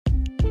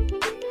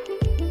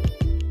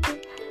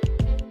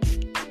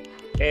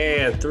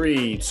And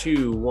 3,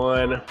 2,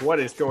 1.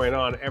 What is going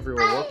on,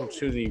 everyone? Welcome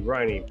to the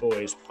Riney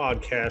Boys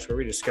podcast, where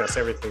we discuss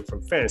everything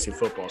from fantasy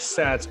football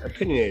stats,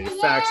 opinionated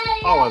facts,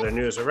 all other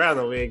news around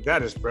the league.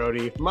 That is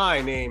Brody.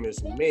 My name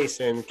is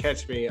Mason.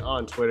 Catch me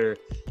on Twitter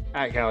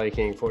at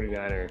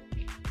CaliKing49er.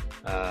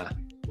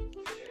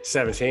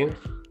 17.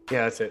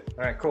 Yeah, that's it.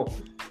 All right, cool.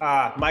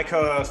 My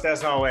co-host,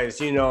 as always,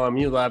 you know him,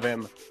 you love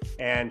him.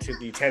 And to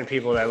the 10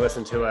 people that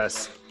listen to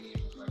us,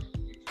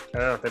 I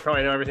don't know. They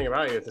probably know everything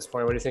about you at this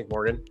point. What do you think,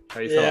 Morgan? How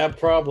do you feel? Yeah,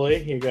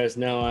 probably. You guys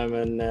know I'm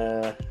an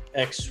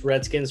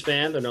ex-Redskins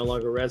fan. They're no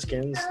longer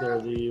Redskins. They're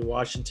the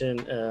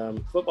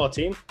Washington football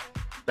team.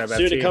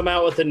 Soon to come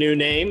out with a new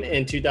name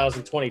in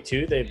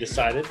 2022. They've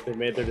decided. They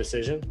made their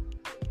decision.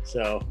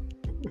 So.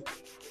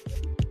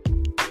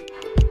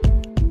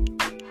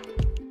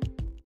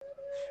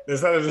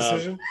 Is that a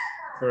decision?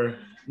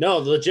 No,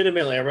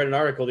 legitimately. I read an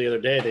article the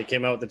other day. They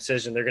came out with the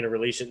decision they're going to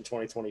release it in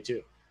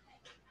 2022.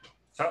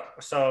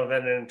 So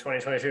then in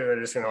 2022, they're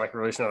just going to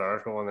release another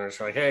article and they're just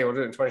like, hey, we'll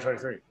do it in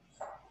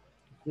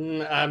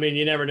 2023. I mean,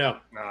 you never know.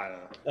 No, I don't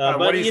know. But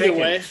what are you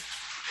thinking? Way,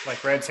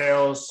 like Red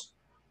Tails,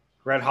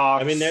 Red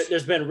Hawks? I mean,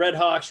 there's been Red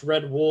Hawks,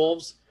 Red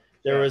Wolves.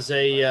 There was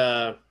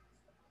a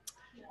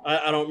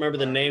I don't remember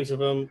the names of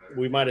them.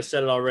 We might have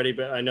said it already,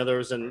 but I know there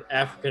was an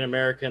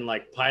African-American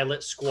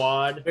pilot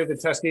squad. The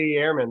Tuskegee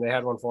Airmen, they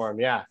had one for him.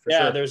 Yeah,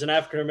 sure. There's an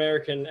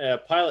African-American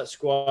pilot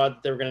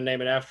squad. They were going to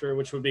name it after,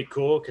 which would be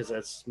cool because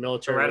that's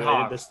military. The Red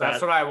Hawks.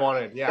 That's what I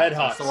wanted. Yeah, Red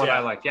Hawks. That's the one I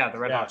like. Yeah, the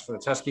Red Hawks for the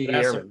Tuskegee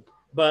Airmen.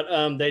 But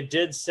they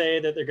did say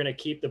that they're going to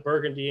keep the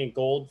burgundy and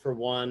gold for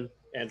one,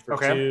 and for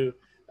two,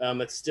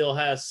 it still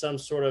has some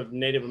sort of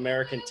Native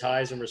American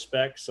ties and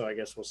respect. So I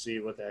guess we'll see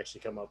what they actually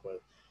come up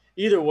with.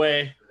 Either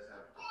way.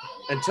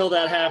 Until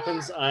that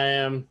happens, I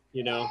am,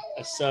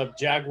 a sub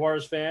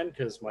Jaguars fan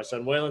because my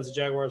son Waylon's a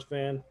Jaguars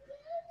fan,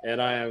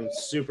 and I am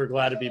super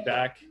glad to be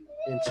back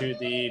into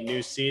the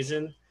new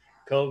season.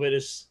 COVID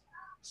is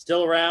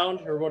still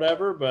around or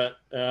whatever, but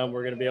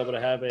we're going to be able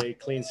to have a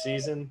clean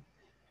season.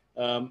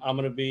 I'm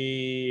going to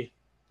be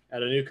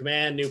at a new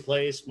command, new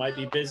place, might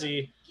be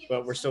busy,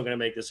 but we're still going to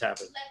make this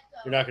happen.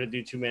 You're not going to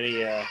do too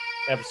many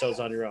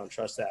episodes on your own.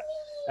 Trust that.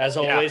 As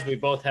always, we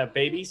both have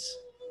babies.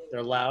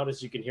 They're loud,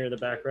 as you can hear in the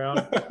background.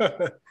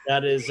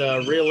 That is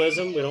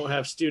realism. We don't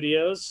have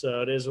studios,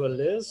 so it is what it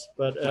is.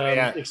 But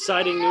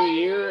exciting new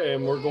year,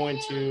 and we're going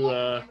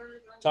to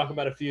talk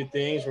about a few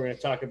things. We're going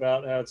to talk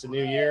about how it's a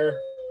new year.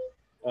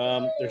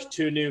 There's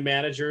 2 new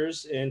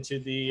managers into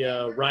the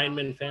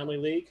Reinman Family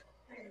League.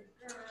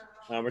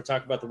 We're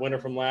talking about the winner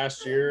from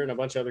last year and a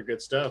bunch of other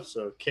good stuff.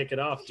 So kick it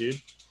off, dude.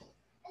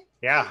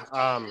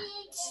 Yeah.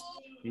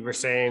 You were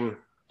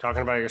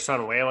talking about your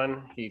son,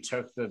 Waylon, he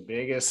took the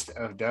biggest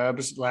of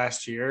dubs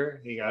last year.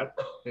 He got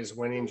his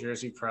winning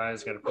jersey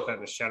prize. Got to put that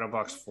in the shadow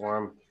box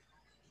for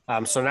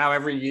him. So now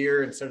every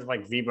year, instead of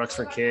V-Bucks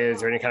for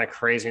kids or any kind of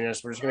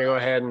craziness, we're just going to go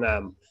ahead and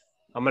I'm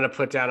going to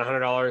put down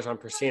 $100 on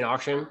Pristine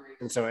Auction.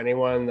 And so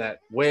anyone that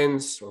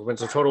wins or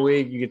wins a total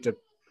league, you get to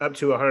up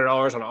to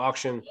 $100 on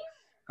auction.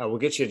 We'll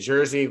get you a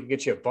jersey, we'll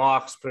get you a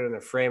box, put it in the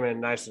frame, and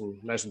nice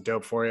and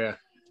dope for you.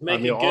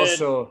 Make it good.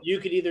 Also, you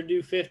could either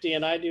do 50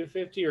 and I do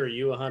 50, or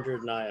you 100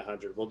 and I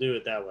 100. We'll do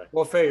it that way.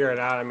 We'll figure it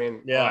out. I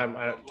mean,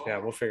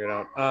 we'll figure it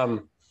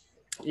out.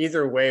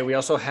 Either way, we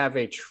also have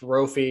a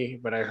trophy,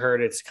 but I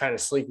heard it's kind of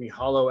Sleepy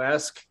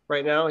Hollow-esque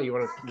right now. You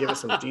want to give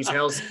us some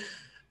details?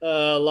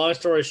 Long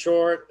story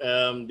short,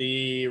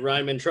 the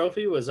Ryman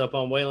trophy was up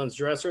on Waylon's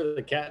dresser.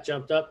 The cat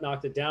jumped up,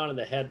 knocked it down, and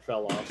the head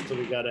fell off. So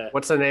we got to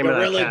What's the name of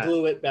that cat?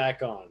 Glue it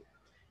back on.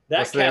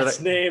 That cat's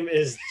name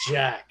is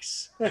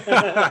Jax,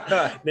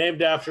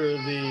 named after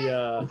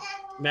the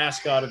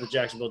mascot of the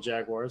Jacksonville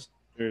Jaguars.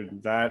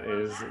 Dude, that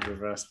is the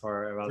best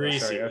part about the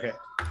story. Okay.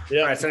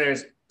 Yeah. All right. So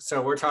anyways,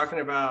 we're talking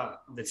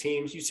about the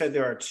teams. You said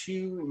there are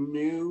 2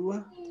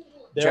 new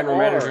general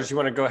managers. You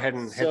want to go ahead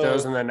and hit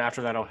those, and then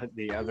after that, I'll hit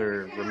the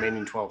other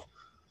remaining 12.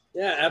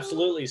 Yeah,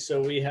 absolutely.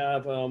 So we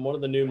have one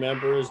of the new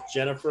members,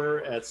 Jennifer.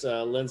 It's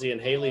Lindsay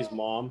and Haley's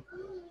mom.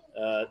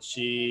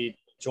 She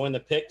joined the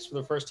Picks for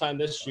the first time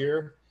this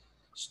year.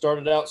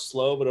 Started out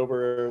slow, but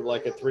over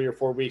a 3 or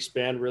 4 week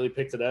span, really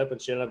picked it up,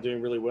 and she ended up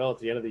doing really well at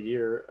the end of the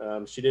year.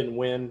 She didn't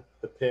win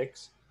the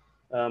picks.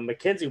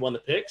 Mackenzie won the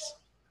picks,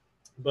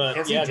 but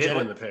Mackenzie did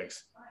win the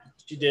picks.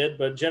 She did,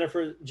 but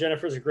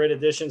Jennifer's a great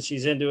addition.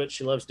 She's into it.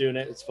 She loves doing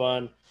it. It's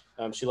fun.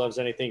 She loves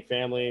anything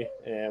family,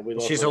 and we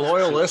love. She's a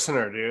loyal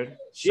listener, dude.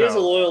 She is a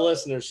loyal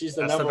listener. She's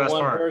the number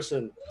one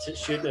person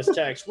shooting us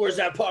text. Where's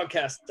that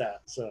podcast at?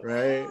 So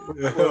right,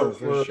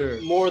 we're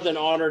sure. More than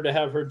honored to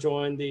have her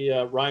join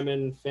the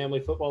Ryman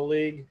Family Football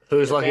League.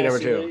 Who's lucky number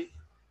 2? League.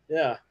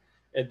 Yeah,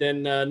 and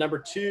then number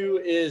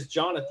 2 is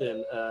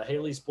Jonathan,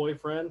 Haley's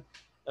boyfriend.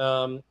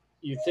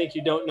 You think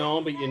you don't know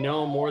him, but you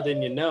know him more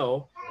than you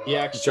know. He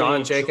actually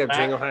John Jacob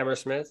Jingleheimer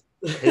Smith.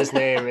 His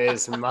name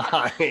is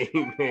my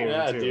name.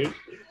 Yeah, dude.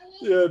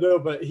 Yeah, no,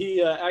 but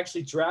he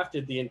actually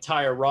drafted the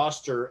entire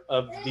roster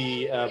of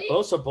the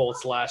Bosa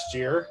Bolts last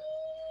year.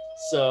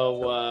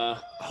 So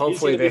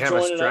hopefully they have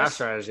a draft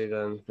strategy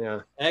then. Yeah.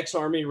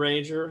 Ex-Army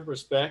Ranger,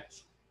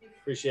 respect.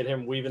 Appreciate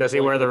him weaving. Does he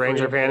wear the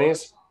Ranger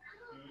panties?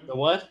 The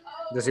what?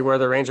 Does he wear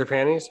the Ranger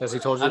panties? Has he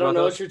told you? I don't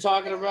know those? what you're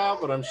talking about,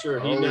 but I'm sure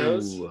he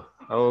knows.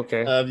 Oh,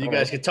 okay. You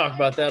guys can talk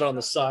about that on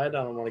the side.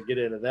 I don't want to get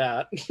into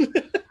that.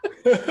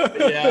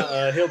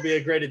 Yeah, he'll be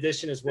a great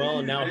addition as well.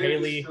 And now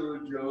Haley,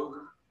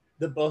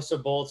 the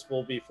Bosa Bolts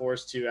will be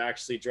forced to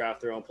actually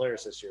draft their own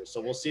players this year.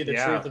 So we'll see the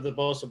truth of the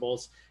Bosa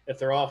Bolts, if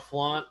they're all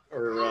flaunt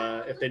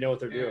or if they know what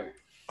they're doing.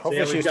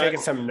 Hopefully she's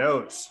taking some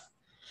notes.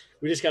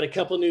 We just got a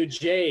couple new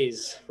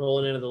Jays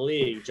rolling into the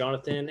league,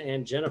 Jonathan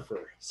and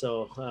Jennifer.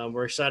 So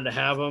we're excited to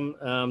have them.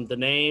 The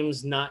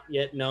names not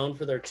yet known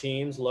for their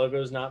teams,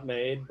 logos not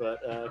made, but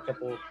a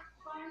couple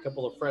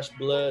of fresh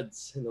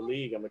bloods in the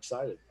league. I'm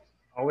excited.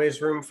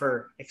 Always room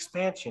for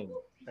expansion,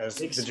 as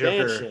the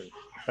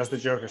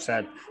Joker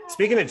said.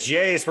 Speaking of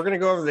Jays, we're going to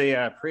go over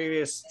the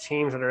previous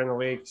teams that are in the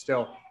league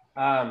still.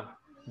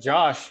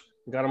 Josh,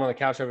 got him on the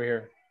couch over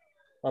here,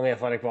 on the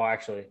athletic ball,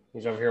 actually.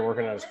 He's over here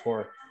working on his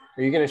core.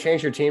 Are you going to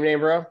change your team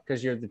name, bro?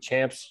 Because you're the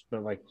champs,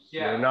 but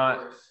you're not.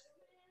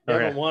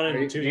 Okay. Haven't won in 2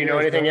 years. Do you know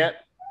anything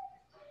yet?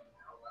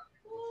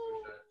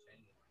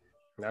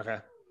 Okay.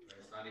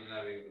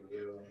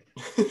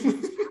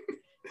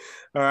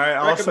 All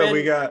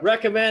right.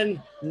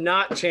 Recommend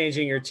not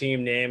changing your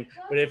team name,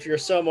 but if you're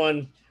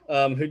someone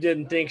who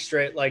didn't think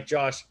straight like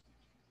Josh,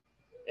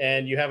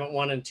 and you haven't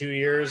won in 2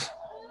 years,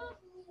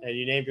 and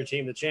you named your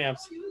team the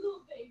champs,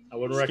 I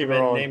wouldn't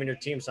recommend naming your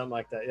team something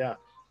like that. Yeah.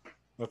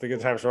 Let the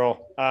good times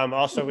roll.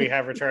 Also, we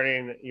have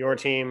returning your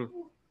team,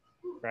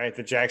 right?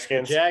 The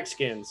Jagskins.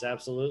 Jagskins,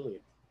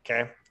 absolutely.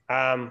 Okay.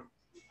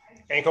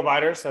 Ankle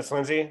biters. That's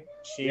Lindsay.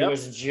 She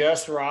was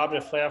just robbed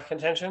of playoff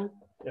contention,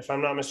 if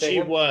I'm not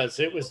mistaken. She was.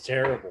 It was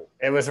terrible.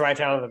 It was right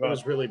down to the bone. It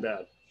was really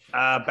bad.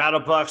 Battle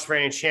Bucks,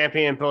 reigning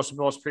champion. Bosa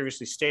Bolts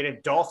previously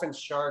stated. Dolphins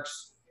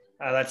Sharks.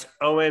 That's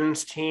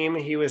Owen's team.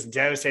 He was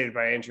devastated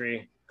by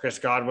injury. Chris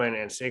Godwin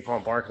and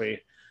Saquon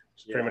Barkley.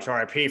 Pretty much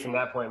RIP from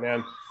that point,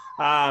 man.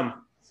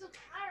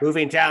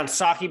 Moving down,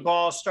 Saki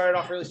Ball started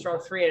off really strong,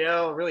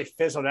 3-0, really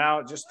fizzled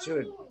out just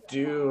to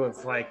do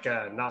of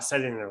not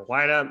setting their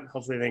lineup.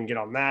 Hopefully they can get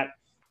on that.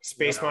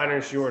 Space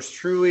Miners, yours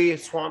truly,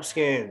 Swamp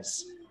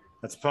Skins.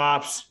 That's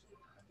Pops.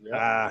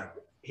 Yep.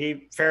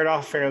 He fared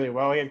off fairly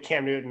well. He had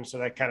Cam Newton, so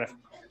that kind of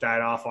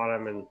died off on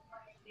him. And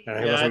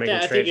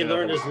I think he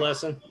learned his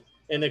lesson.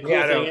 And the cool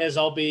thing is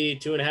I'll be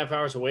 2.5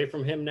 hours away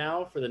from him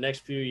now for the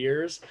next few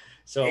years.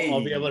 So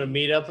I'll be able to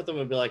meet up with him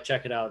and be like,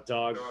 check it out,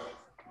 dog.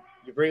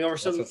 You bring over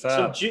some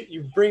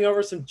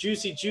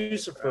juicy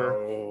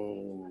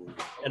juicifer,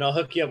 and I'll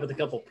hook you up with a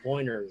couple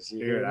pointers.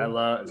 Dude,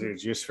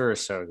 juicifer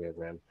is so good,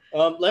 man.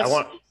 What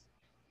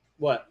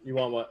you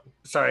want? What?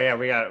 Sorry, yeah,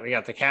 we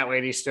got the cat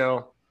lady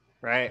still,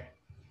 right?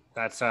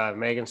 That's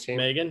Megan's team.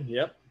 Megan,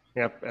 yep.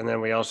 And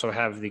then we also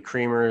have the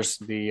Creamers,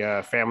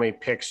 the family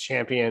picks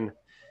champion,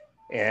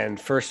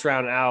 and first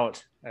round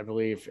out, I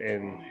believe.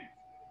 Were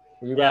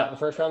you got the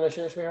first round this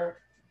year, sweetheart?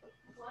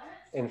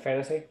 In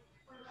fantasy.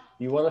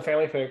 You won the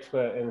family picks,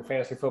 but in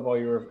fantasy football,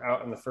 you were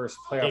out in the first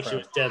playoff round. She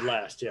was dead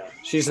last, yeah.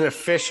 She's an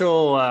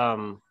official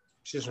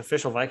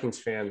Vikings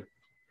fan.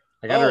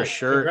 I got her a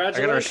shirt.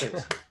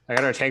 Congratulations. I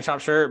got her a tank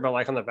top shirt, but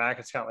on the back,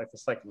 it's got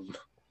this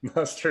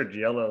mustard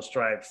yellow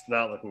stripes.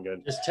 Not looking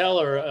good. Just tell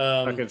her.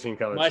 Not good team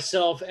colors.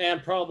 Myself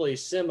and probably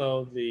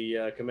Simo,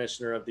 the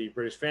commissioner of the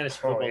British Fantasy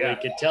Football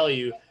League, could tell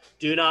you: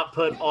 do not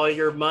put all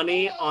your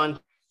money on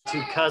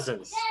two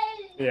cousins.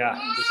 Yeah,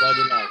 just let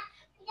you know.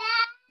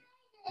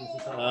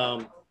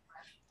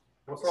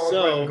 What's wrong with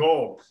red and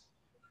gold?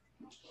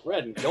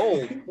 Red and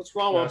gold? What's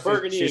wrong with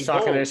burgundy She's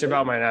talking to us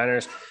about my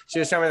Niners. She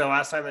was telling me the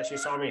last time that she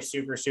saw me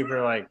super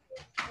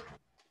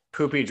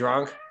poopy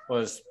drunk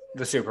was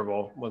the Super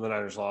Bowl when the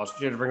Niners lost.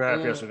 She had to bring that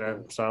up yesterday.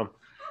 So,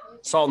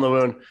 salt in the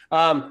wound.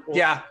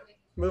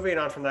 Moving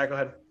on from that, go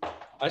ahead.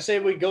 I say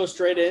we go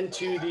straight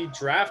into the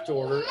draft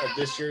order of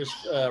this year's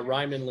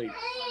Ryman League.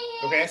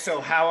 Okay, so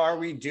how are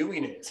we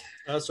doing it?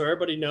 So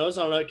everybody knows.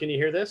 I don't know. Can you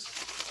hear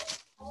this?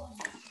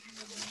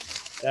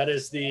 That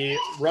is the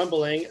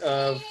rumbling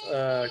of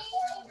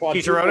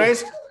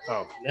chicharrones.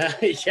 Oh, yeah,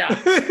 fresh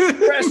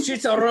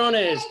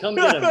chicharrones. Come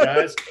get them,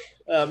 guys.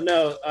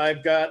 No,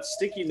 I've got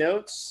sticky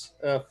notes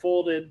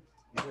folded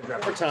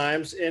 4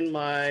 times in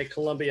my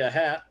Columbia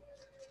hat.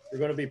 We're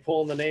going to be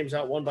pulling the names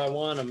out one by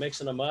one and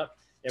mixing them up,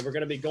 and we're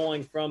going to be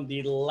going from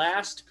the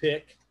last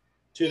pick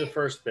to the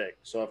first pick.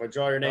 So if I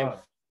draw your name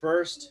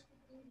first,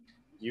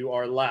 you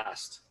are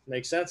last.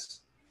 Make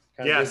sense?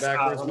 Yes.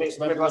 Let me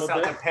bust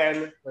out the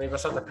pen. Let me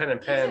bust out the pen and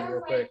pen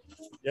real quick.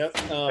 Yep.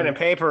 Pen and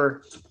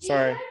paper.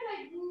 Sorry.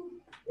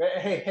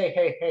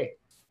 Hey.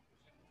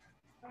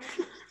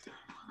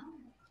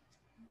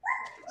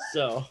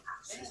 So,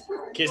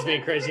 kids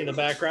being crazy in the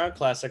background,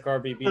 classic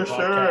RBB podcast.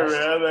 Sure,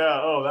 man. Yeah.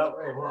 Oh, that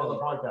way. We're on the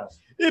podcast.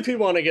 If you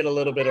want to get a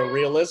little bit of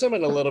realism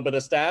and a little bit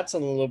of stats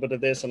and a little bit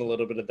of this and a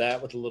little bit of that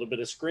with a little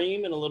bit of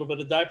scream and a little bit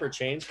of diaper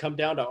change, come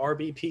down to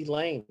RBP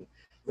Lane.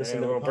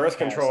 Listen to a little birth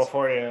control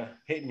for you,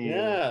 hitting you.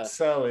 Yeah.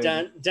 Sully.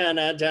 Dun, dun,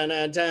 dun, dun,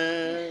 dun,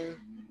 dun.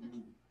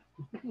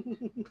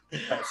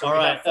 All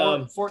right.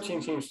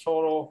 14 teams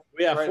total.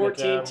 We have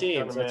 14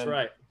 teams. That's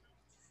right.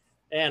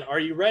 And are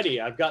you ready?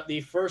 I've got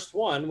the first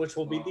one, which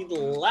will be the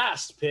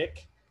last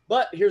pick.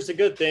 But here's the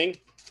good thing.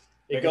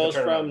 It goes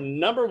from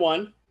number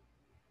 1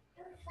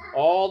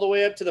 all the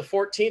way up to the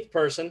 14th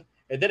person.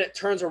 And then it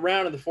turns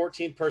around and the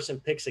 14th person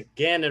picks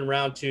again in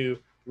round 2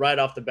 right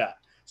off the bat.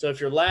 So if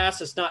you're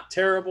last, it's not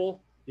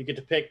terrible. You get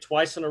to pick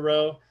twice in a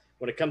row.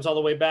 When it comes all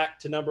the way back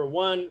to number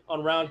 1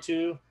 on round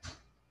 2,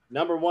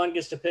 number 1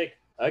 gets to pick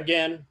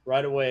again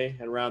right away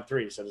in round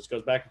 3. So it just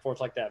goes back and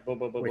forth like that. Boom,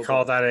 boom, boom. We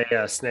call that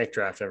a snake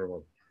draft,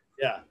 everyone.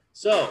 Yeah.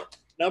 So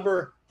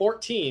number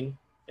 14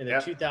 in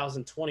the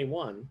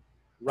 2021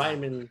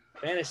 Ryman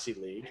Fantasy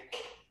League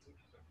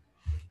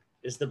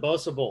is the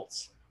Bosa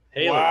Bolts.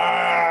 Haley.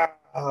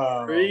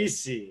 Wow.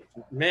 Greasy.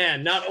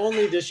 Man, not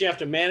only does she have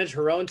to manage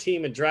her own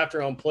team and draft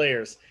her own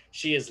players,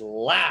 she is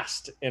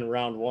last in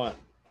round 1.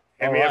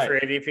 Hit me up for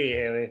ADP,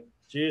 Haley.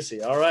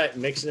 Juicy. All right,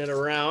 mixing it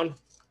around.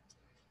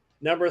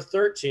 Number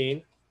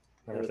 13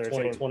 in the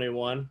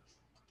 2021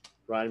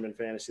 Ryman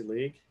Fantasy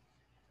League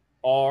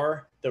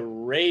are the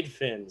Raid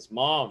Fins.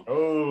 Mom.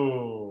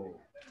 Oh.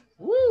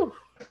 Woo.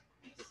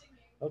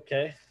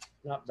 Okay,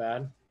 not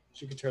bad.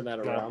 She could turn that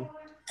around.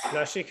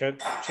 No, she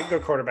could. She could go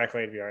quarterback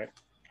late, be all right.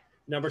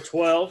 Number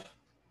 12.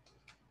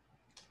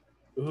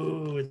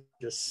 Ooh,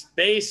 the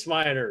Space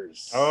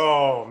Miners.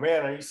 Oh,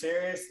 man, are you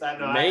serious? I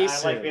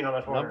like being on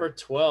the corner. Number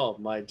 12,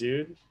 my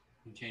dude.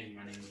 I'm changing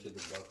my name to the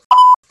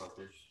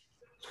Fuckers.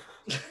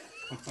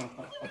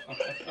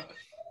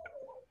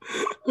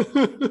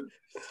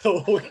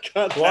 So we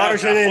cut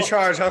Larson in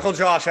charge, Uncle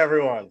Josh,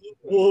 everyone.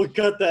 We'll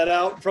cut that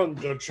out from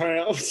the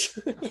tramps.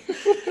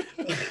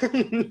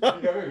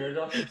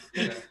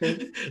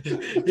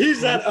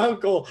 He's that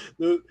uncle.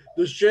 The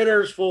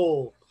shitter's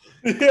full.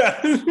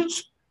 Yeah.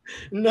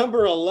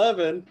 Number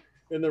 11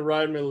 in the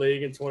Ryman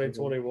League in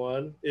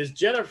 2021 is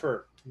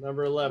Jennifer.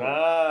 Number 11.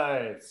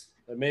 Nice.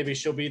 Maybe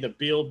she'll be the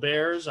Beal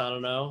Bears. I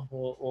don't know.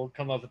 We'll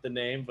come up with the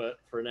name, but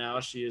for now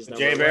she is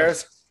number J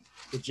Bears.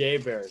 The J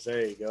Bears.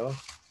 There you go.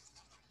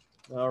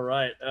 All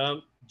right.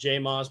 J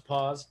Moz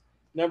Paws.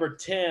 Number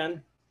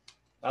 10.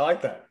 I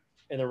like that.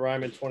 In the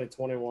Ryman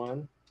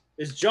 2021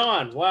 is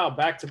John. Wow,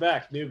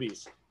 back-to-back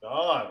newbies.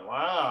 John,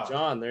 wow.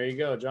 John, there you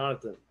go,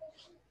 Jonathan.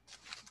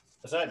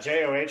 Is that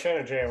J-O-H-N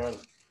or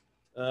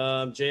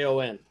J-O-N?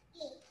 J-O-N.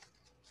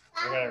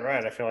 I got it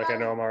right. I feel like I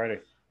know him already.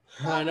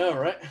 I know,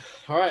 right?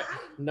 All right.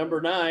 Number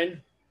 9,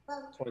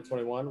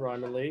 2021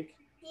 Ryman League.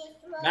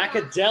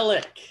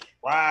 Macadelic.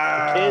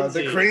 Wow, McKenzie.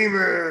 the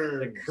Creamers.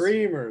 The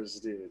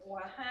Creamers, dude.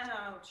 Wow,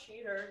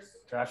 cheaters.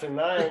 Drafting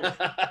 9.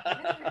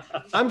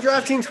 I'm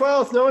drafting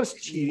 12th. No one's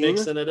cheating.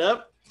 Mixing it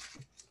up.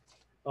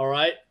 All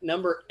right.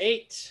 Number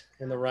 8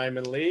 in the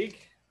Ryman League.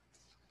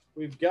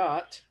 We've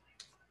got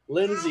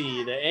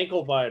Lindsay, the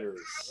Ankle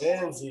Biters.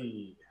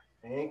 Lindsay,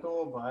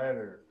 Ankle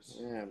Biters.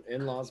 Man,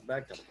 in-laws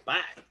back to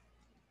back.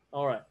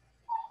 All right.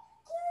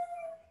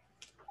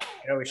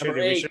 Yeah, we should.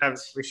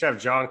 We should have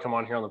John come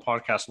on here on the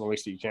podcast on the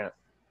weeks that you can't.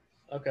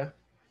 Okay.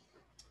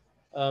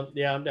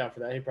 Yeah, I'm down for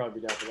that. He'd probably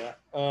be down for that.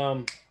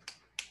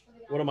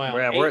 What am I on?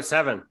 Yeah, we're at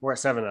 7. We're at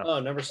 7 now. Oh,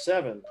 number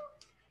 7.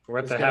 We're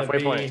at the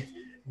halfway point.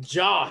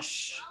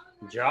 Josh.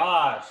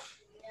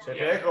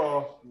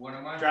 Typical. What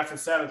am I? Drafting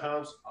 7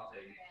 times. I'll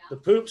take it. The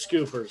Poop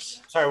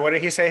Scoopers. Sorry, what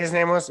did he say his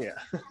name was? Yeah.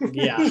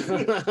 Yeah.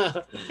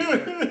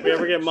 If we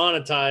ever get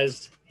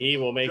monetized, he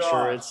will make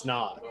sure it's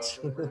not.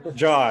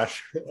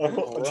 Josh.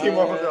 Team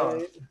up with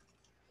Josh.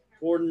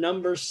 For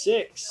number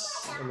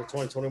 6 in the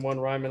 2021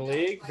 Ryman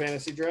League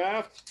Fantasy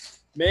Draft,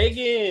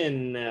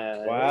 Megan.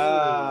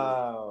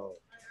 Wow.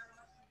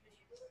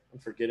 I'm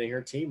forgetting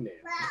her team name.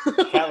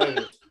 Cat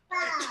Lady.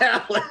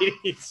 Cat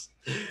Ladies.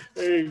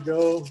 There you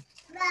go.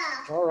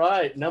 All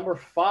right. Number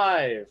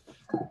 5.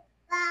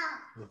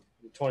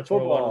 The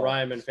 2021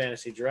 Ryman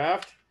Fantasy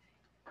Draft.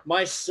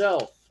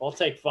 Myself. I'll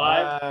take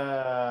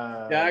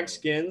 5. Gag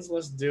skins.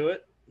 Let's do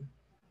it.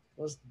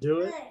 What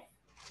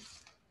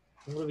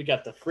do we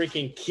got? The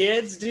freaking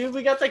kids, dude.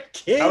 We got the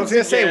kids. I was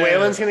going to say,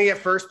 Waylon's going to get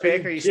first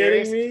pick. Are you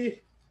serious? Kidding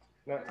me?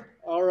 No.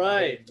 All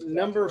right.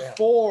 Number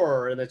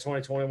 4 in the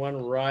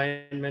 2021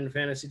 Ryman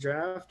Fantasy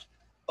Draft.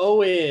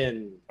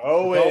 Owen.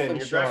 You're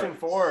drafting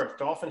 4.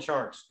 Dolphin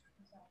Sharks.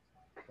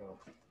 Oh.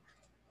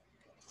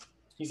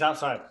 He's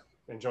outside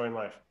enjoying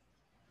life.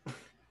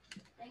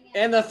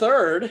 And the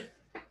 3rd,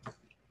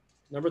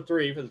 number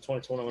 3 for the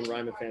 2021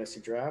 Ryman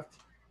Fantasy Draft.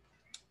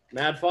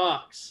 Mad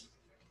Fox.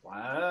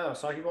 Wow.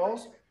 Saki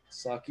balls?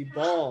 Saki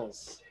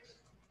balls.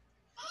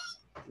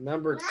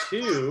 Number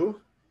 2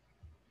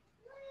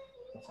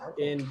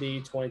 in the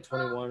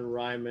 2021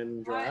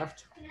 Ryman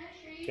Draft.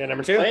 Yeah,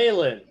 number 2.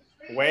 Waylon.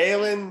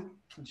 Waylon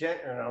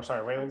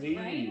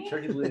D.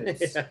 Turkey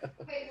lids. Yeah.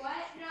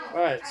 All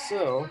right,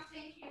 so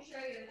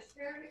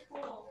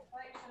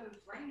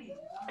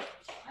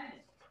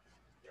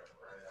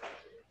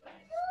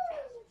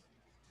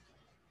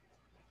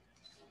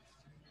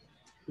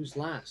who's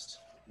last?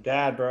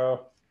 Dad,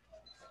 bro.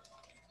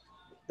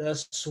 The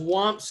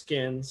Swamp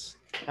Skins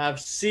have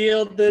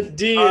sealed the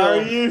deal.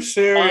 Are you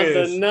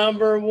serious? On the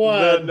number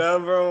 1. The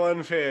number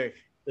 1 pick.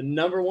 The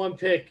number 1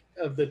 pick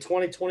of the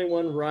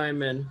 2021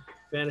 Ryman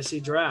Fantasy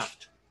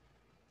Draft.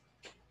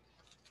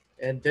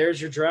 And there's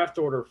your draft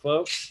order,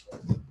 folks.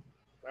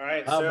 All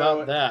right. How so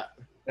about that?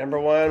 number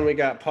 1, we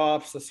got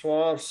Pops the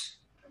Swamps.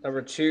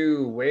 Number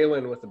 2,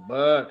 Waylon with the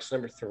Bucks.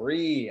 Number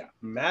 3,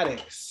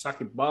 Maddox,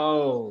 Saki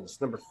Balls.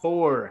 Number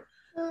 4,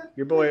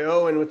 your boy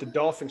Owen with the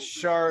Dolphin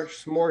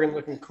Sharks. Morgan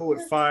looking cool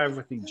at 5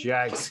 with the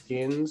Jag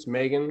Skins.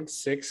 Megan,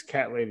 6,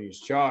 Cat Ladies.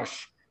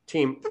 Josh,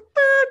 team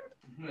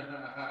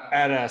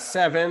at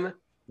 7.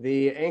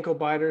 The Ankle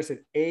Biters at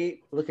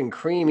 8, looking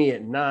creamy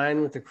at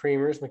 9 with the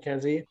Creamers.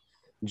 Mackenzie,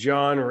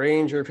 John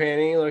Ranger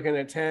Panty looking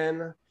at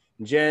 10.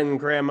 Jen,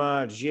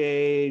 Grandma,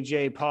 J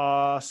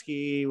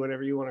Pawski,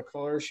 whatever you want to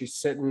call her. She's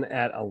sitting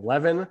at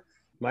 11.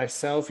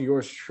 Myself,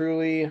 yours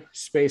truly,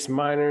 Space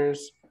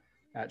Miners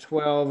at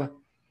 12.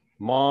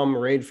 Mom,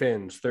 Raid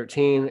Fins,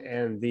 13.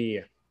 And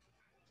the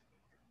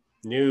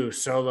new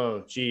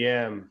solo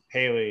GM,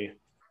 Haley,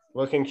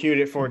 looking cute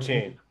at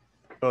 14.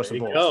 There you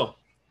go.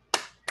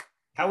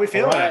 How we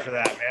feeling Right. after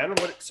that, man?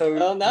 So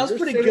That was you're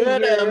pretty sitting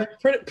good.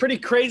 here- Pretty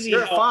crazy.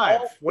 You're at how 5.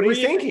 all What are you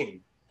three-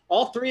 thinking?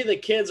 All 3 of the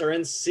kids are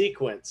in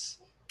sequence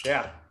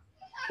Yeah.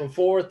 from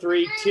 4,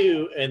 3,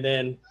 2, and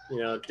then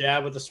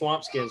Dad with the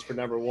Swamp Skins for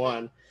number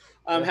 1.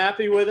 I'm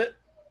happy with it.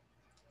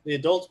 The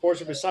adults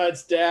portion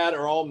besides Dad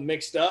are all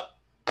mixed up.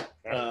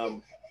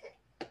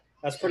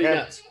 That's pretty Okay.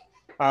 nuts.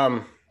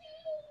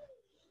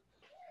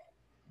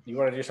 You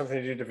want to do something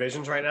to do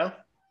divisions right now?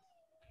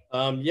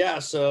 Yeah,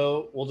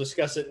 so we'll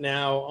discuss it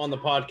now on the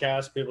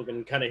podcast. People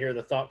can kind of hear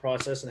the thought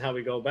process and how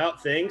we go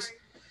about things,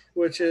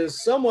 which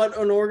is somewhat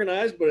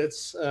unorganized, but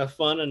it's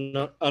fun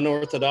and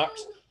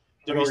unorthodox.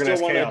 Do we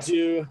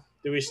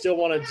still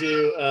want to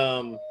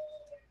do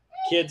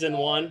kids in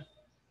one?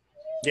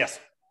 Yes.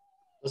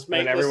 Let's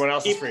make everyone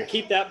else is free.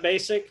 Keep that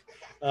basic.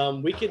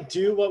 We could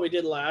do what we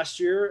did last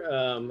year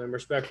in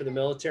respect for the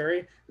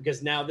military,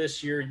 because now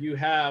this year you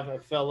have a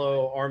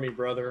fellow Army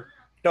brother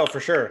No, for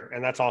sure.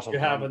 And that's awesome. you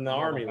have in the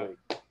Army League.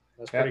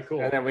 That's pretty cool.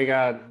 And then we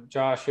got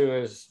Josh, who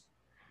is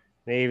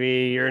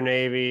Navy, your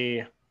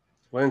Navy,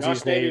 Lindsay's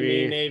Josh Navy,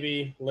 Navy, me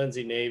Navy,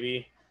 Lindsay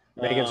Navy.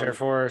 Megan's Air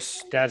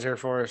Force, Dad's Air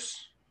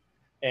Force.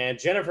 And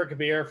Jennifer could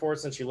be Air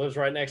Force since she lives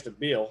right next to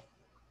Beale.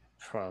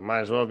 Well, might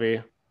as well be.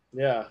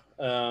 Yeah.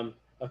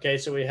 Okay,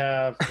 so we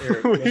have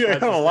here, We let's write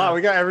got a this lot. down.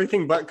 We got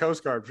everything but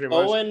Coast Guard, pretty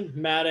much. Owen,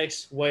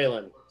 Maddox,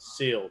 Waylon,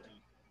 sealed.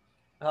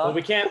 Well,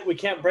 we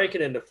can't break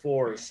it into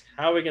 4s.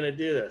 How are we going to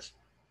do this?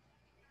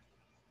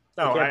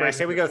 No, we can't I break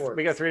say it we into go. 4.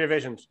 We got 3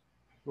 divisions.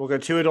 We'll go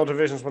 2 adult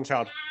divisions, 1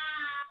 child.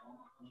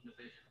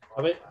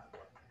 How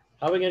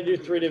are we going to do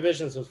 3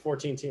 divisions with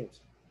 14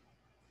 teams?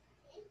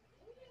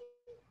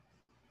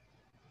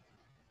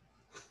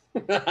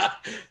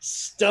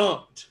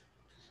 Stumped.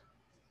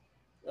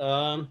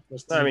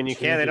 Let's No, I do mean, you 2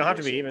 can. They don't have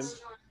to be even.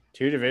 divisions.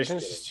 2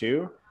 divisions, just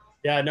 2.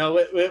 Yeah,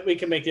 no, we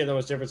can make the other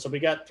ones different. So we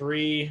got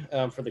 3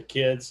 for the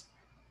kids.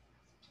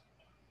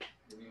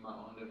 Give me my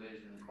own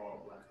division and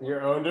call it black.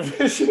 Your own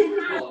division.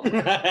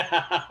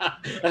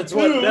 that's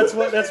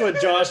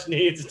what Josh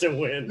needs to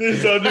win.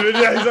 His own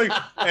division. Yeah, he's like,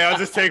 hey, I'll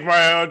just take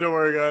my own. Don't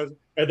worry, guys.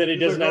 And then he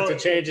He's doesn't like, have to "Oh."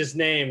 change his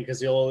name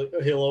because he'll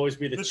always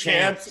be the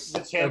champs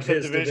of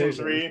his Division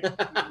division.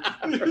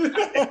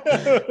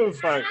 3.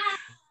 Fine.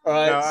 All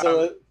right, No,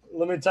 so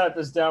let me type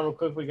this down real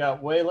quick. We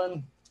got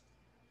Waylon,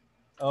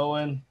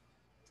 Owen,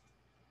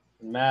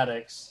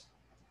 Maddox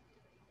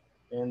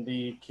in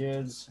the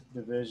kids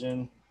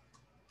division.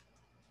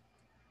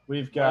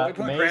 We've We got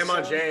put Mason.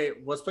 Grandma J.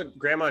 Let's put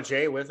Grandma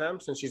J with them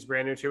since she's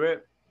brand new to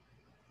it.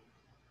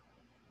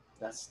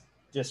 That's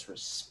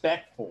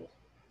disrespectful.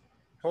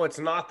 Oh, it's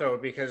not though,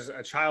 because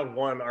a child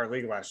won our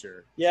league last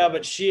year. Yeah, So-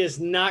 but she is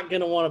not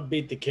going to want to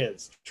beat the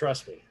kids.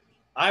 Trust me.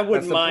 I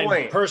wouldn't the mind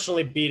point.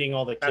 personally beating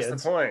all the that's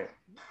kids. the point,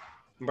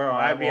 bro. All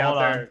right, I'd be well, out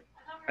hold on. there.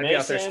 I'd be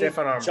out there Mason, stiff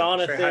on arm.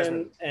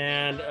 Jonathan,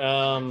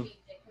 and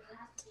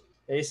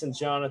Mason,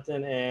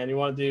 Jonathan, and you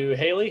want to do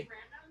Haley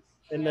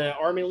in the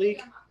Army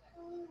League?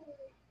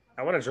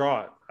 I want to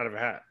draw it out of a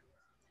hat.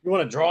 You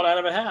want to draw it out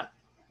of a hat?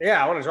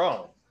 Yeah, I want to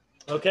draw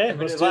it. Okay, We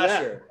let's did do last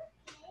that. year.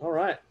 All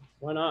right,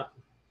 why not?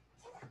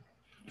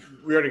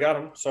 We already got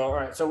them. So all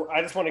right. So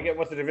I just want to get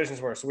what the divisions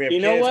were. So we have You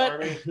know kids, what?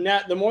 Army.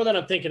 Now, the more that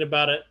I'm thinking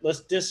about it,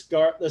 let's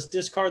discard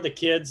the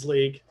kids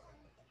league,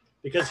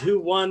 because who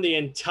won the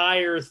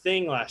entire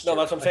thing last year? No,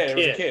 that's what I'm saying. It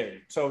was a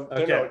kid. So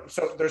Okay. no,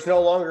 so there's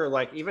no longer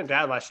like even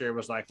Dad last year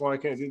was like, well, I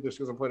can't do this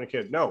because I'm playing a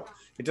kid. No,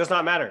 it does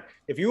not matter.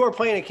 If you are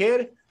playing a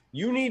kid,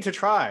 you need to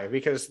try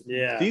because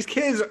Yeah. these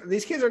kids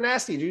are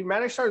nasty, dude.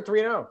 Maddox started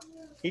 3-0.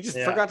 He just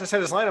Yeah. forgot to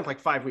set his lineup like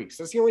 5 weeks.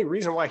 That's the only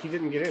reason why he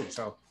didn't get in.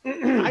 So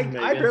I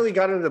Maybe. barely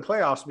got into the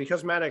playoffs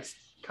because Maddox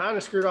kind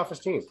of screwed off his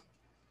team.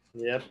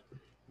 Yep. You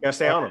gotta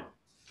stay on him.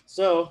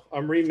 So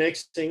I'm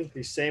remixing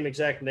these same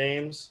exact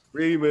names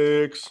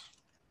Remix.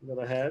 that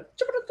I had.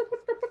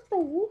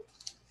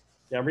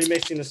 Yeah, I'm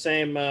remixing the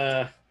same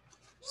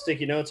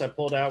sticky notes I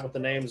pulled out with the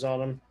names on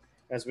them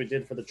as we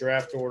did for the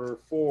draft order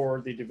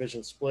for the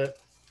division split.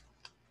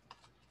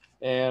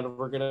 And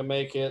we're going to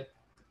make it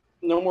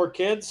no more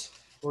kids.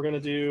 We're going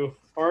to do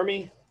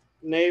Army,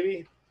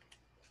 Navy,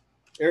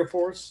 Air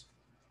Force,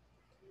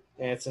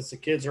 And since the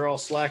kids are all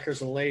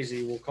slackers and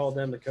lazy, we'll call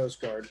them the Coast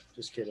Guard.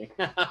 Just kidding.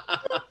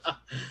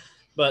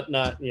 But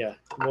not, yeah.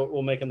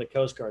 We'll make them the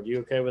Coast Guard. You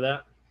okay with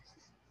that?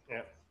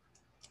 Yeah.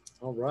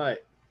 All right.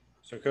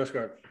 So Coast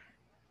Guard.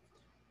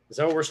 Is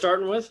that what we're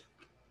starting with?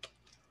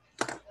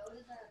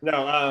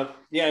 No,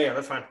 yeah,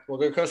 that's fine. We'll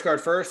go Coast Guard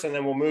first, and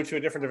then we'll move to a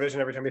different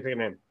division every time we pick a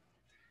name.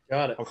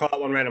 Got it. I'll call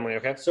out one randomly,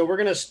 okay? So we're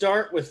going to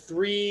start with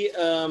 3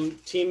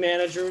 team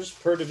managers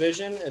per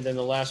division, and then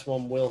the last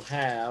one will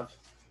have.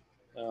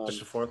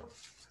 Just a 4.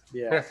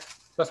 Yeah.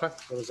 That's fine.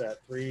 What was that?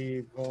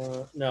 3,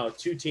 4? No,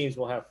 2 teams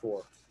will have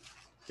 4.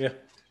 Yeah.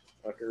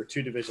 Okay, or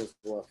 2 divisions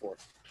will have 4.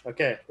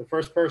 Okay, the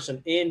first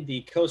person in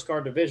the Coast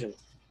Guard division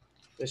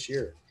this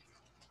year.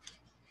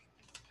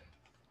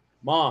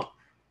 Mom,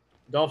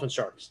 Dolphin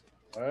Sharks.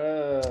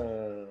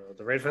 The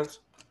Raid Fins?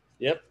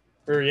 Yep.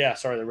 Or yeah,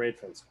 sorry, the Raid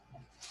Fins.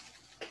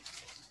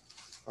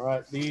 All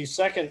right, the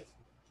second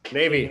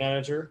Navy. team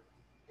manager.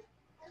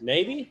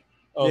 Navy?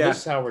 Oh, Yeah. this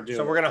is how we're doing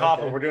So we're it. going to hop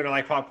Okay. them. We're doing it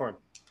like popcorn.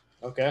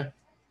 Okay.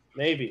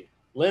 Navy.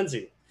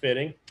 Lindsay,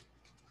 fitting.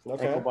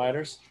 Okay. Ankle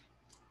biters.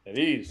 At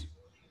ease.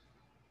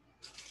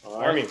 All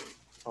right. Army.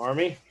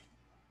 Army.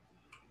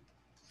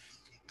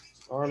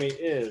 Army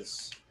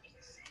is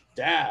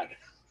Dad.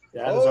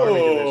 Dad is Army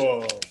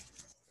division.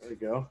 There we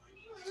go.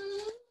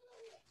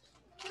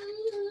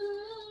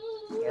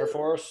 Air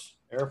Force.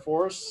 Air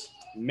Force.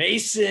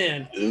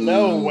 Mason.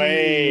 No Ooh.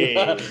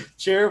 way.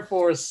 Chair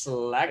Force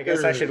slacker. I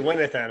guess I should win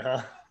it then,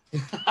 huh?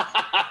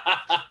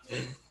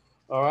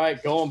 All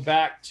right, going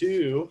back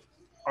to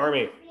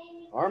Army.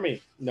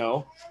 Army.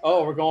 No.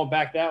 Oh, we're going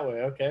back that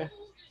way. Okay.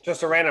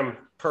 Just a random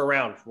per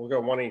round. We'll go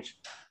 1 each.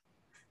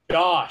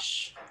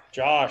 Josh.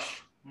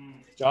 Josh.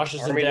 Josh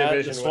is Army in Dad, the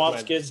division with Swamp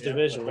my- Skids yeah,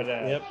 division. with my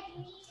dad. Yep.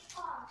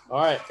 All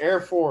right,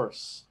 Air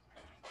Force.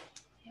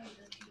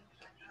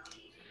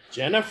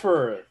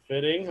 Jennifer,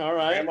 fitting. All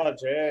right. Grandma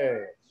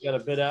J. You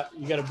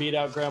gotta beat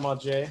out Grandma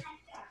J.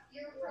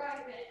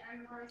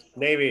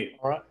 Navy.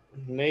 All right.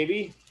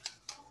 Navy.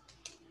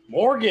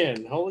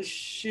 Morgan. Holy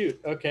shoot.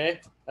 Okay.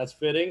 That's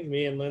fitting.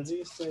 Me and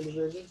Lindsay, same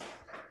division.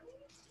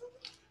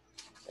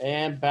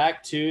 And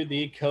back to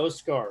the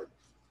Coast Guard.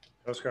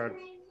 Coast Guard.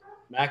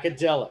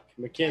 Macadelic.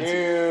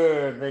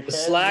 McKinsey. Dude, The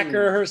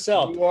slacker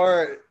herself.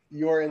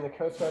 You are in the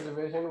Coast Guard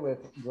division with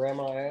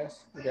Grandma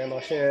Ass, Grandma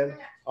Shan.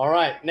 All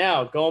right.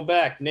 Now going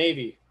back.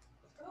 Navy.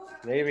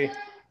 Navy.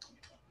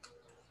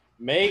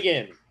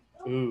 Megan.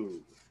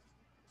 Ooh.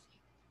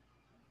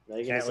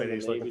 Megan Cat is in the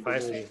ladies Navy looking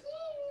feisty. division.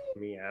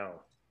 Meow.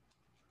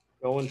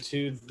 Going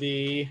to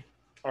the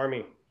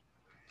Army.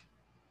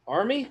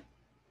 Army?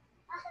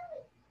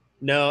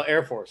 No,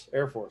 Air Force.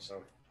 Air Force.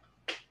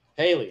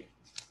 Haley.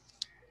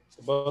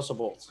 The Bosa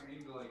Bolts. I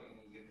need to like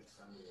any given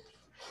Sunday.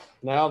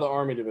 Now the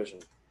Army division.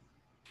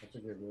 That's a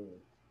good movie.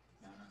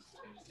 No,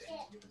 change to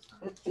any given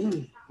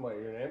Sunday. What,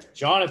 your name?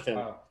 Jonathan.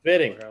 Oh.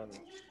 Fitting.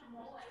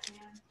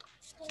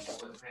 What's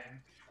his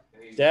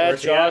name? Dad,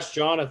 Where's he Josh,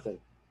 Jonathan.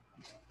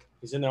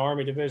 He's in the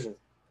Army division.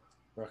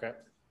 Okay.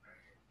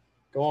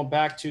 Going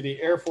back to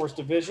the Air Force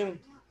division.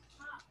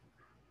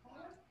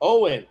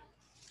 Owen.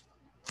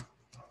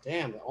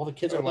 Damn, all the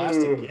kids are last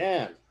Ooh.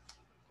 again.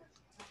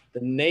 The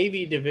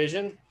Navy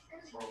division.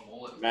 Bro,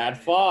 mullet. Mad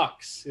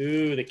Fox.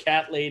 Ooh, the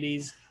Cat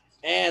Ladies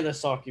and the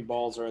Saki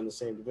Balls are in the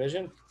same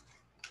division.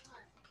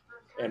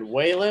 And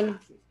Waylon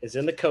is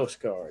in the Coast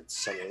Guard.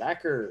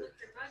 Slacker.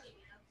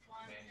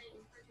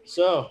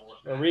 So,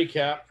 a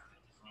recap.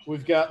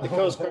 We've got the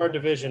Coast Guard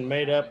division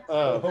made up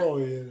of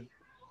yeah.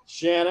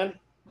 Shannon,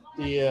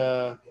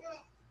 the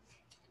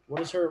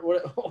what is her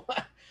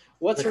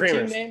what's The her team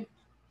Creamers. name?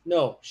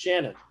 No,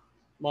 Shannon,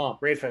 Mom.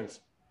 Raid Fins.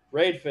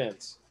 Raid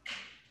Fins,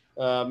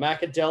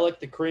 Macadelic,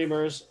 the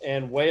Creamers,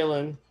 and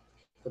Waylon,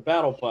 the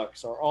Battle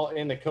Pucks, are all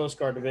in the Coast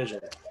Guard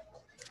division.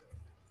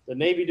 The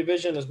Navy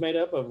division is made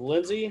up of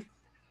Lindsay,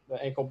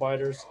 the Ankle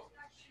Biters,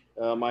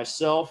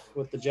 myself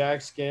with the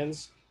Jag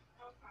Skins,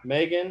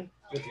 Megan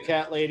with the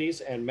Cat Ladies,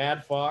 and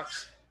Mad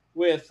Fox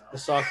with the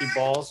Saki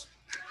Balls.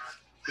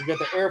 We've got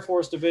the Air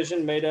Force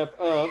division made up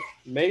of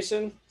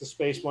Mason, the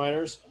Space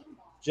Miners,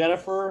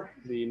 Jennifer,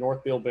 the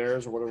Northfield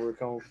Bears, or whatever we're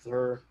calling with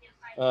her,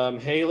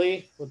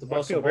 Haley with the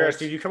Bustle Buffalo Bears, Bolts.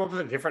 dude, you come up with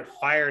a different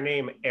fire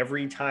name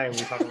every time we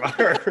talk about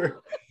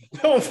her.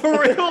 No, for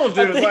real, I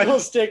dude. think Like, we'll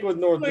stick with I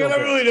Northfield don't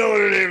Bears. really know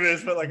what her name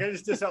is, but like I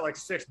just out like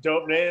 6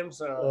 dope names.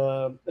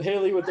 So.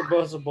 Haley with the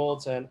Bustle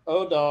Bolts, and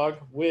O-Dog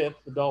with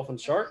the Dolphin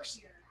Sharks.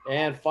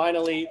 And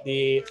finally,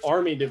 the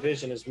Army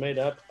division is made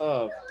up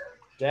of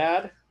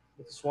Dad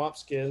with the Swamp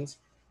Skins,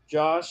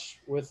 Josh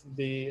with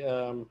the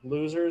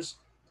Losers,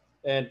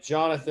 and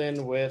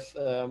Jonathan with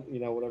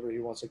whatever he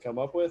wants to come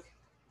up with.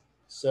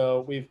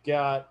 So we've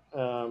got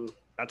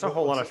That's a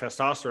whole lot of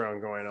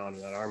testosterone going on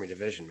in that Army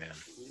division, man.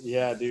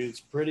 yeah, dude, it's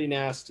pretty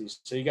nasty.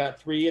 So you got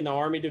 3 in the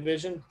Army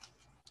division.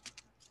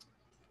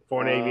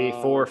 4 Navy,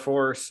 4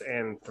 Force,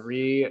 and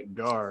 3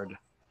 Guard.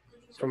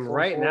 From four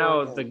right forward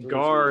now, and the 3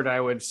 Guard,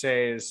 I would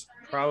say, is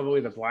probably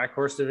the Black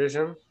Horse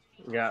division.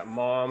 We got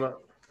Mom,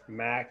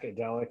 Mac,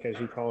 Adelic, as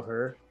you call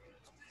her,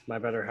 my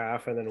better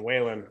half, and then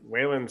Waylon.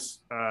 Waylon's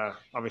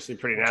obviously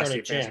pretty nasty Returning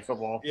at fantasy champ.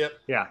 football. Yep.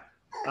 Yeah.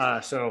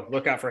 So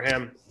look out for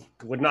him.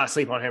 Would not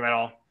sleep on him at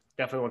all.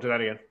 Definitely won't do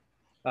that again.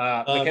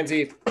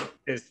 Mackenzie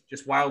is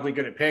just wildly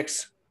good at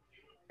picks.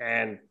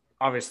 And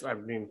obviously, I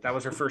mean, that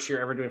was her first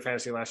year ever doing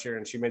fantasy last year,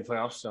 and she made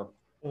playoffs. So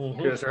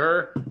kudos to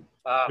her.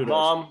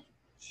 Mom,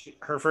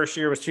 her first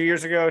year was 2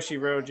 years ago. She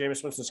rode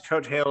Jameis Winston's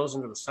coattails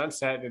into the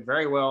sunset, did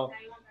very well.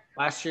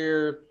 Last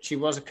year, she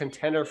was a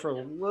contender for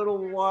a little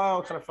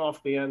while, kind of fell off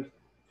at the end.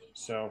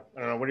 So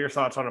I don't know. What are your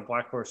thoughts on a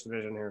Black Horse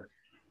division here?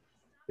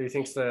 Who do you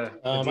think's the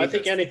I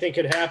think anything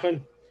could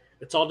happen.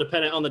 It's all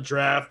dependent on the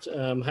draft.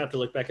 Have to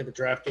look back at the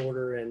draft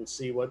order and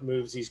see what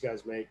moves these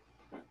guys make.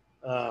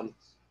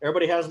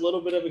 Everybody has a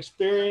little bit of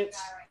experience.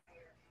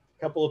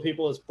 A couple of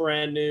people is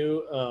brand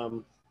new.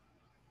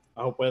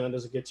 I hope Waylon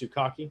doesn't get too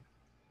cocky.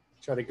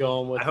 Try to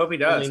go on with I hope he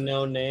does. only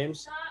known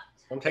names.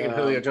 I'm taking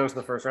Julio Jones in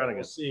the first round again.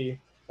 We'll see.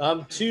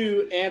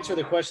 To answer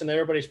the question that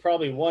everybody's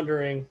probably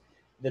wondering,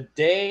 the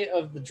day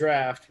of the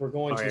draft, we're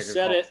going to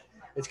set it.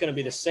 It's going to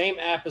be the same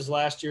app as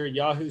last year,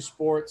 Yahoo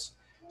Sports.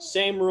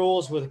 Same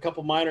rules with a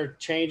couple minor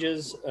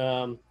changes.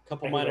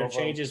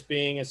 Changes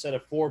being instead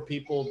of 4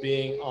 people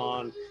being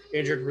on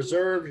injured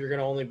reserve, you're going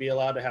to only be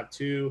allowed to have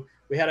 2.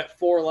 We had it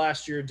 4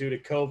 last year due to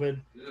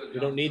COVID. We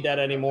don't need that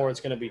anymore.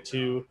 It's going to be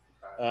 2.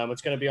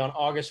 It's going to be on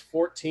August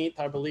 14th,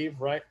 I believe,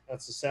 right?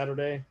 That's a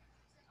Saturday.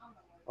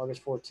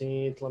 August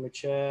 14th. Let me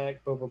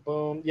check. Boom, boom,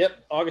 boom.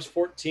 Yep, August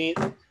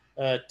 14th.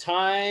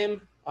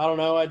 Time, I don't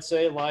know. I'd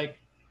say like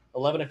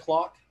 11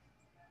 o'clock.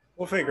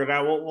 We'll figure it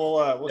out.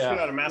 We'll shoot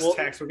out a mass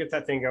text. We'll get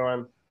that thing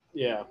going.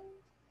 Yeah.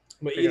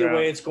 But either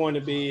way, it's going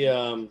to be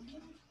the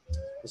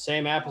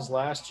same app as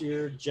last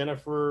year.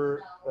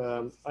 Jennifer,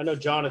 I know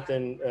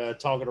Jonathan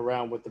talking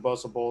around with the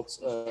Bosa Bolts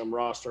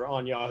roster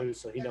on Yahoo,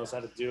 so he knows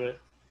how to do it.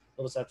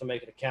 He'll just have to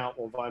make an account.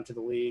 We'll invite him to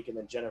the league, and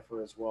then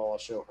Jennifer as well. I'll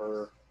show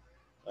her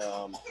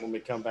when we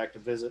come back to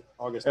visit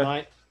August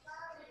 9th.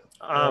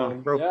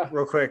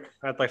 Real quick,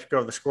 I'd like to go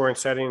over the scoring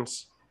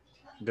settings.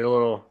 Did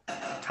a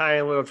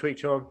tiny little tweak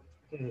to them.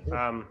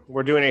 Mm-hmm.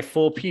 We're doing a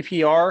full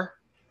PPR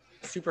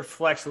super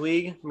flex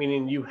league,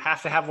 meaning you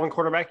have to have 1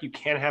 quarterback. You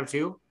can have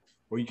 2,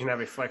 or you can have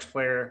a flex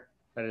player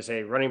that is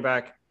a running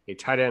back, a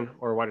tight end,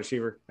 or a wide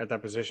receiver at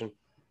that position.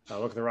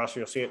 Look at the roster,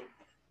 you'll see it.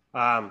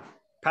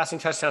 Passing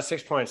touchdowns,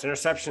 6 points.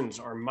 Interceptions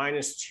are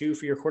 -2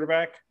 for your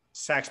quarterback.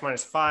 Sacks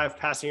 -5.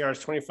 Passing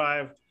yards,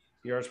 25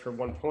 yards per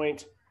 1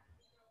 point.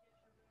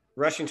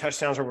 Rushing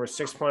touchdowns are worth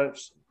 6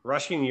 points.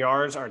 Rushing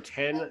yards are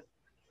 10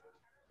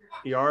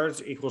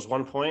 yards equals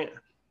 1 point.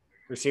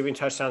 Receiving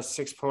touchdowns,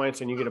 6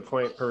 points, and you get a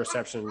point per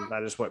reception.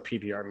 That is what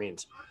PPR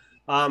means.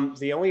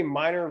 The only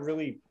minor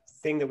really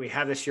thing that we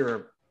have this year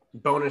are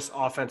bonus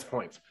offense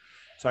points.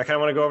 So I kind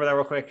of want to go over that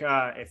real quick.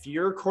 If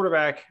your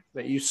quarterback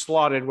that you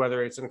slotted,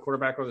 whether it's in the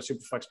quarterback or the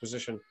super flex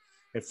position,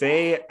 if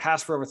they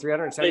pass for over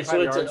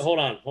 375 yards. Hold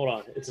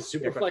on. It's a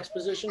super flex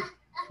position?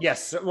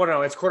 Yes. Well,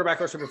 no, it's quarterback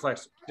or super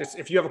flex. Just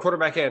if you have a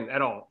quarterback in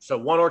at all. So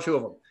 1 or 2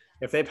 of them.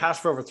 If they pass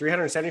for over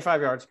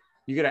 375 yards,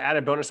 you get an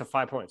added bonus of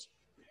 5 points.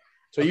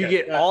 So you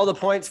get all the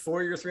points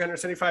for your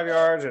 375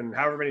 yards and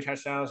however many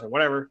touchdowns or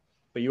whatever,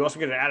 but you also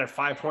get an added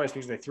 5 points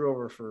because they threw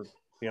over for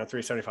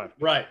 375.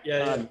 Right.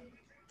 Yeah.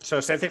 So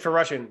same thing for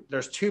rushing.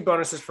 There's 2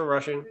 bonuses for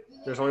rushing.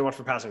 There's only 1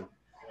 for passing.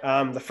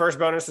 The first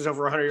bonus is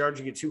over 100 yards.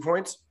 You get 2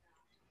 points.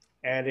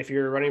 And if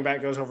your running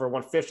back goes over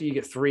 150, you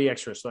get 3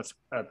 extras. So that's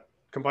a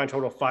combined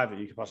total of 5 that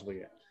you could possibly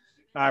get.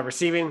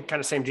 Receiving, kind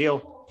of same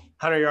deal.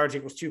 100 yards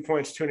equals 2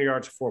 points. 200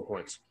 yards, 4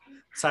 points.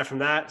 Aside from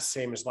that,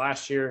 same as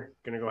last year.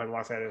 Going to go ahead and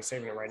lock that in,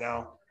 saving it right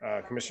now.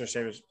 Commissioner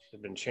saves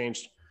have been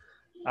changed.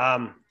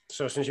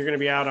 So since you're going to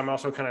be out, I'm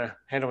also kind of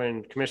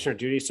handling commissioner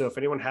duty. So if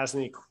anyone has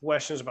any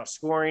questions about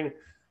scoring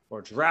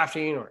or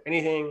drafting or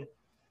anything,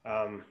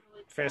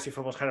 fantasy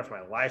football is kind of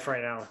my life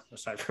right now,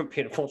 aside from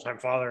being a full-time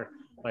father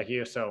like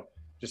you. So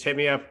just hit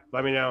me up.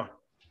 Let me know.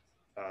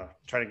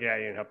 Try to get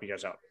at you and help you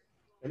guys out.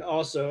 And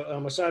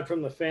also, aside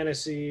from the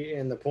fantasy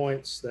and the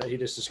points that he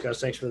just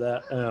discussed, thanks for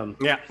that.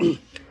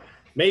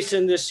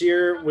 Mason, this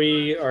year,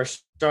 we are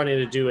starting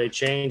to do a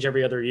change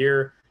every other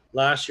year.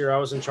 Last year, I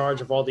was in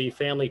charge of all the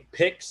family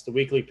picks, the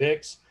weekly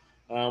picks.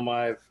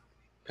 I've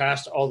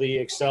passed all the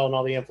Excel and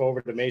all the info over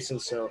to Mason.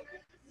 So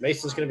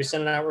Mason's going to be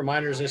sending out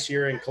reminders this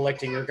year and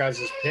collecting your guys'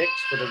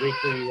 picks for the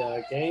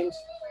weekly games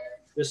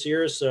this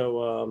year.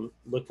 So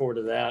look forward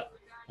to that.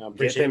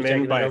 Appreciate you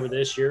taking that over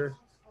this year.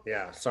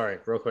 Yeah, sorry,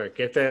 real quick.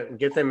 Get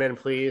them in,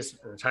 please,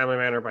 in a timely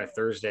manner by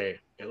Thursday,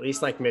 at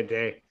least like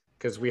midday,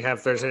 because we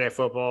have Thursday Night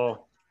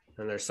Football.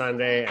 And there's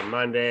Sunday and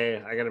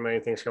Monday. I got a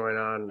million things going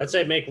on. I'd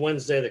say make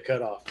Wednesday the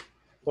cutoff.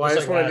 Well, I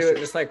just want to do it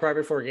just like right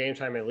before game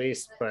time at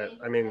least. But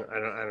I mean, I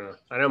don't know.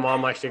 I know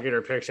Mom likes to get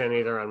her picks in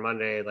either on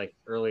Monday, like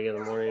early in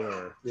the morning,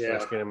 or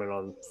let's get them in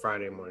on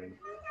Friday morning.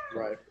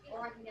 Right.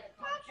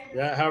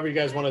 Yeah. However you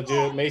guys want to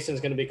do it.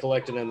 Mason's going to be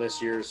collecting them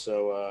this year.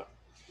 So,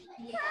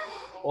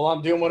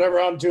 I'm doing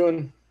whatever I'm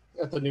doing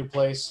at the new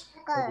place.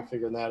 I'll be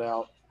figuring that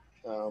out.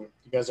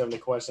 If you guys have any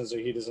questions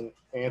that he doesn't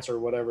answer or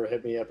whatever,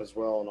 hit me up as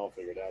well, and I'll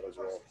figure it out as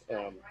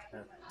well.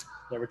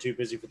 Never too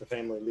busy for the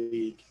family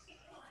league.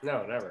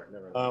 No, never.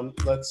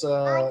 Let's.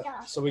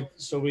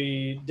 So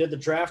we did the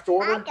draft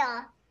order.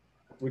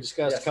 We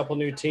discussed Yes. a couple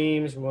new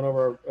teams. We went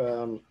over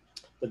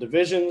the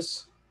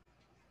divisions,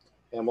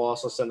 and we'll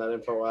also send that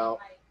info out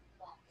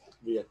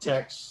via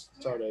text.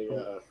 Start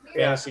a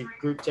fantasy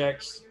group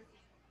text.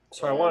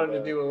 So I wanted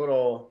to do a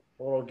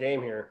little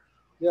game here.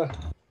 Yeah.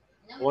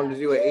 I wanted to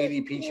do an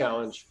ADP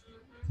challenge.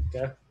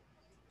 Okay.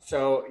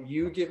 So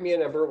you give me a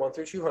number 1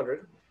 through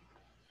 200,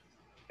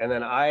 and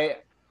then I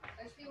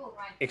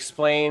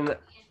explain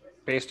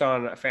based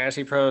on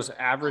Fantasy Pros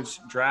average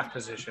draft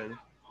position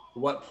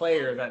what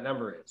player that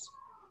number is.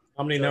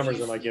 How many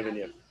numbers am I giving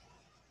you?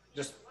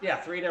 Just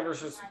 3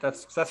 numbers.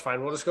 That's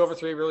fine. We'll just go over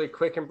 3 really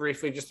quick and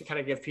briefly, just to kind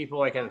of give people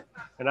like an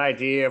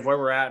idea of where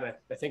we're at. And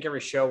I think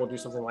every show we'll do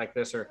something like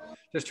this, or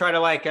just try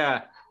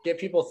to get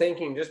people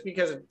thinking. Just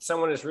because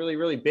someone is really,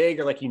 really big,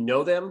 or like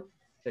them,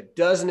 that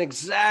doesn't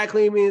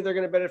exactly mean they're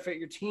going to benefit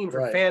your team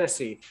for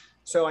fantasy.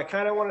 So I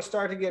kind of want to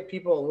start to get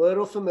people a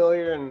little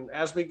familiar. And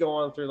as we go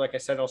on through, like I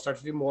said, I'll start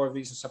to do more of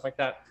these and stuff like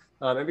that.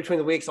 In between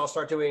the weeks, I'll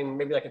start doing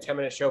maybe like a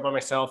 10-minute show by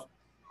myself,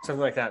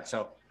 something like that.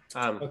 So.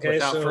 Okay,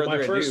 so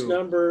my first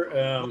number.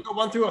 We'll go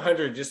 1 through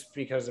 100 just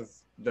because of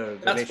the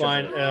that's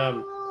fine. I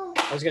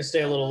was going to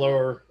stay a little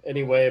lower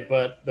anyway,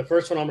 but the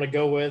first one I'm going to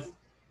go with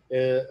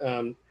is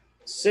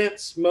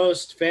since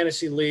most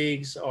fantasy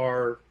leagues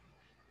are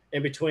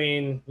in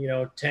between,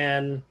 8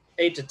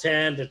 to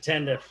 10 to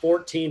 10 to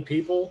 14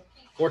 people,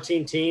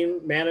 14 team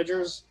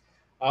managers,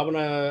 I'm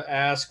going to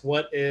ask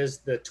what is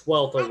the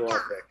 12th overall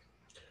pick.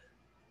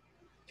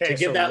 Okay, to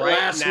give that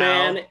last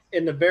man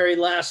in the very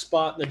last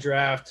spot in the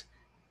draft,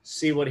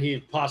 see what he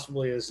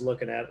possibly is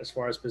looking at as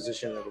far as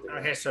position and everything.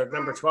 Okay, so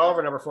number 12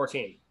 or number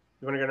 14? You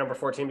want to go number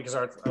 14 because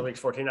our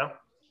league's 14 now?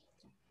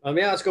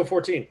 Yeah, let's go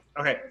 14.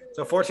 Okay,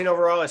 so 14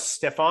 overall is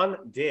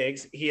Stephon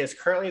Diggs. He is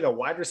currently the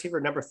wide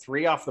receiver number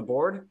 3 off the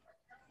board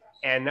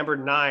and number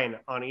 9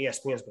 on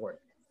ESPN's board.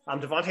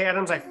 Devontae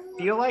Adams, I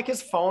feel like,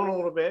 has fallen a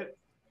little bit.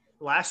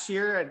 Last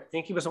year, I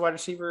think he was a wide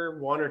receiver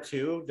 1 or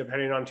 2,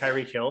 depending on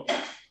Tyreek Hill.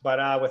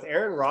 But with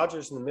Aaron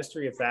Rodgers and the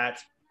mystery of that,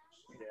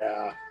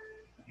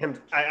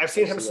 I've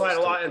seen him slide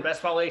a lot in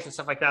best ball leagues and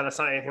stuff like that. That's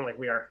not anything like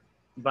we are.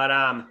 But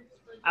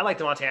I like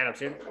Devontae Adams,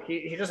 dude.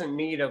 He doesn't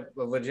need a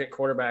legit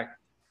quarterback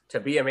to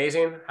be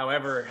amazing.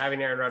 However,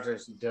 having Aaron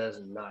Rodgers does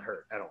not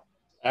hurt at all.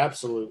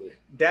 Absolutely.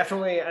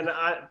 Definitely. And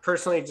I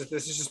personally, this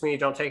is just me.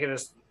 Don't take it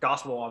as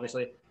gospel,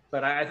 obviously.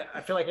 But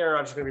I feel like Aaron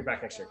Rodgers is going to be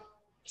back next year.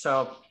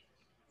 So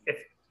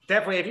if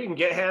you can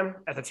get him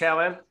at the tail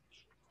end,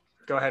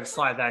 go ahead and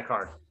slide that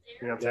card.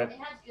 You know what I'm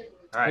saying?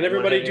 All right. And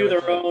everybody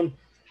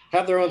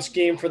have their own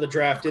scheme for the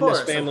draft in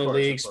this family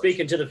league.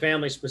 Speaking to the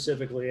family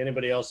specifically,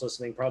 anybody else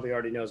listening probably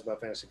already knows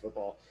about fantasy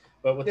football.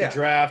 But with the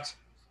draft,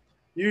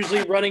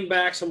 usually running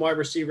backs and wide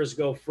receivers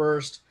go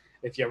first.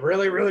 If you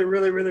really, really,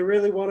 really, really,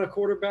 really want a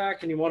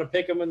quarterback and you want to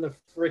pick them in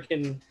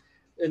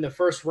the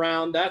first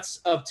round, that's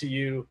up to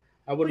you.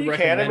 I wouldn't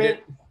recommend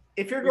it.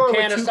 If you're going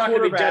with 2 it's not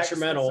going to be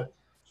detrimental,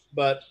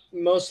 but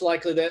most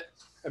likely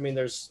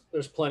there's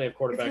plenty of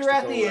quarterbacks. If you're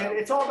at the end,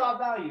 it's all about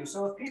value.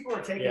 So if people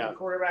are taking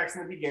quarterbacks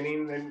in the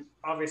beginning, then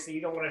obviously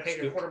you don't want to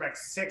take a quarterback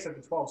 6 at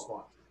the 12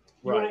 spot.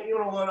 You want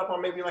to load up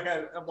on maybe like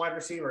a wide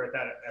receiver at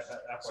that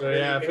point. So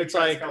if it's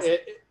like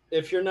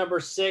if you're number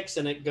 6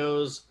 and it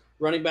goes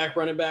running back,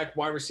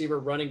 wide receiver,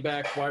 running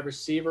back, wide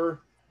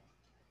receiver,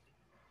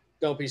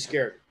 don't be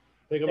scared.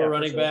 Pick up a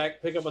running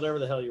back. Pick up whatever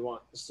the hell you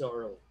want. It's still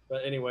early.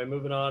 But anyway,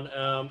 moving on.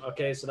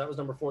 Okay, so that was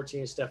number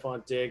 14,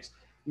 Stephon Diggs.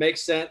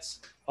 Makes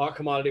sense. Hot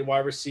commodity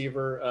wide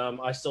receiver.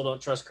 I still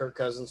don't trust Kirk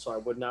Cousins, so I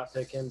would not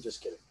pick him.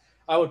 Just kidding.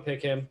 I would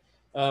pick him.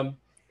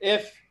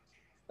 If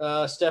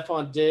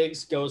Stephon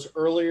Diggs goes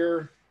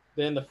earlier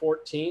than the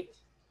 14th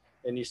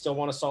and you still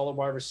want a solid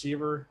wide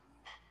receiver,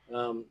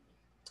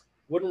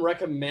 wouldn't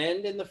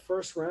recommend in the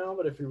first round,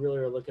 but if you really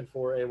are looking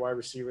for a wide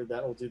receiver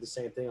that will do the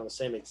same thing on the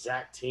same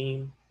exact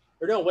team.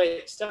 Or no,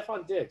 wait,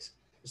 Stephon Diggs.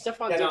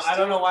 Diggs. I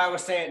don't know why I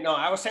was saying – no,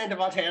 I was saying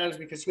Devontae Adams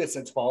because you had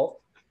said 12.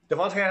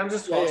 Devontae Adams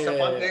is 12.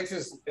 Stephon Diggs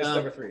is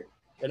number 3.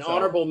 An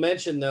honorable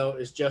mention, though,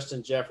 is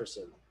Justin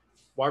Jefferson,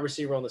 wide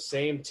receiver on the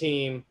same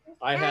team.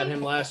 I had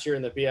him last year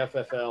in the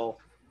BFFL,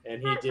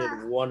 and he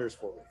did wonders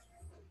for me.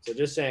 So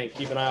just saying,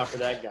 keep an eye out for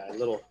that guy.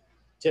 Little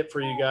tip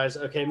for you guys.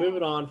 Okay,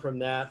 moving on from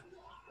that.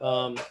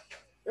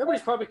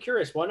 Everybody's probably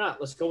curious. Why not?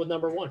 Let's go with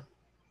number 1.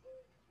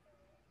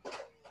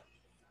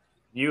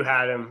 You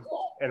had him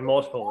in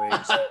multiple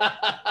leagues.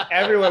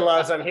 Everyone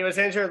loves him. He was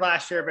injured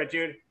last year, but,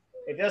 dude,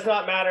 it does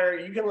not matter.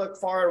 You can look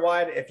far and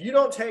wide. If you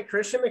don't take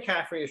Christian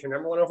McCaffrey as your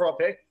number 1 overall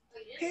pick,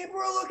 people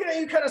are looking at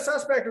you kind of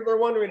suspect, or they're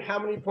wondering how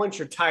many points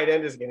your tight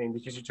end is getting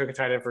because you took a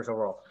tight end first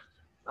overall.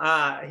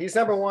 He's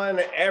number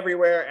 1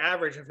 everywhere,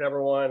 average of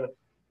number 1.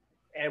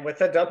 And with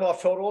the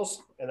dump-off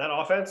totals and that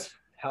offense,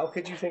 how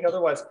could you think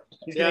otherwise?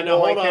 He's hold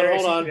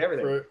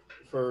on.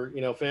 For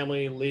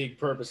family league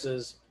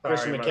purposes,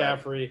 Christian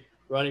McCaffrey,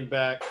 running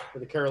back for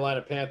the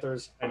Carolina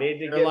Panthers. I need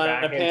to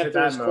Carolina get back into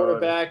Panthers that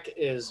quarterback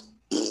is.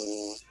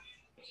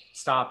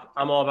 Stop.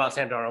 I'm all about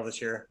Sam Darnold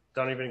this year.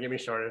 Don't even get me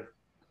started.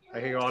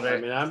 I can go all day.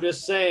 I mean, I'm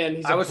just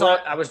saying. I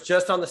was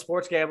just on the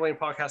Sports Gambling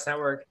Podcast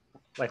Network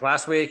like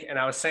last week, and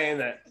I was saying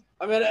that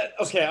I mean,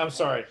 okay, I'm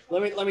sorry.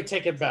 Let me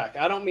take it back.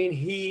 I don't mean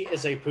he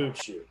is a poop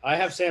shoot. I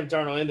have Sam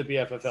Darnold in the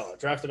BFFL. I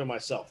drafted him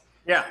myself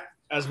Yeah.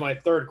 as my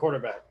third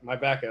quarterback, my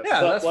backup.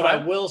 Yeah, but that's what I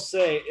fine. will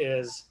say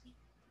is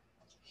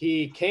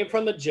he came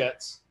from the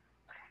Jets,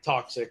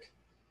 toxic.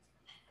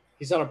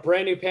 He's on a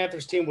brand new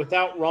Panthers team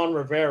without Ron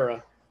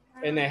Rivera,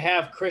 and they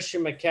have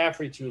Christian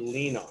McCaffrey to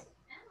lean on.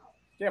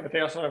 Yeah, but they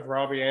also have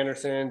Robbie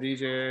Anderson,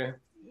 DJ.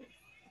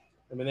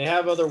 I mean, they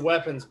have other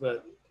weapons,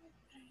 but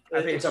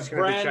I think it's it's a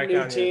gonna be brand check new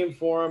down here. team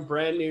for them,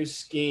 brand new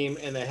scheme,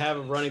 and they have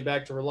a running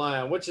back to rely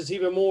on, which is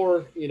even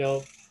more,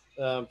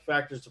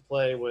 factors to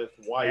play with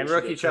why And you should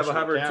rookie get Christian Chuba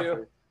Hubbard, McCaffrey.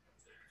 too.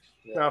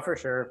 Yeah. No, for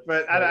sure.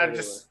 But But I anyway.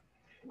 just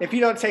if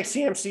you don't take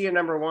CMC at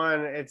number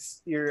one, I don't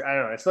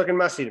know. It's looking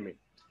musty to me.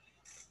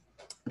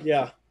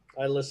 Yeah,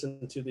 I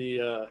listened to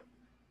the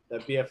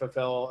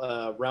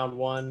BFFL round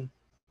one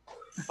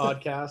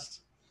podcast.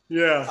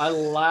 Yeah. I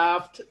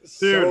laughed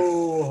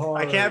so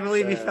hard. I can't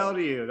believe he man. fell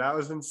to you. That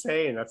was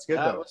insane. That's good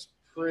That though. was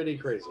pretty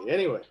crazy.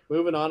 Anyway,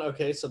 moving on.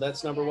 Okay, so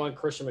that's number one,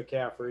 Christian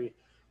McCaffrey.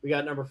 We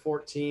got number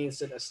 14,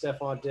 sitting at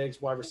Stephon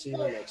Diggs, wide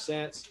receiver. Makes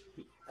sense.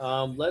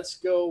 Let's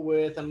go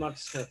with, I'm not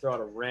just going to throw out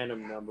a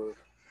random number.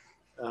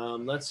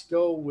 Let's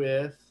go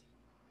with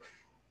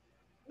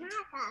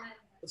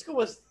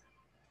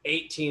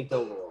 18th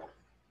overall.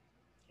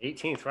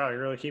 18th. Wow, you're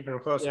really keeping him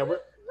close. Yeah,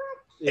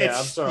 It's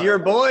I'm sorry. your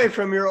boy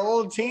from your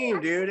old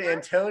team, dude,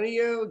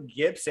 Antonio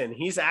Gibson.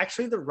 He's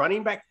actually the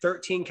running back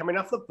 13 coming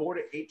off the board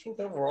at 18th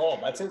overall.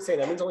 That's insane.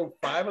 That means only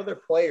 5 other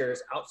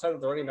players outside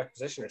of the running back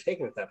position are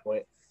taken at that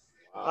point.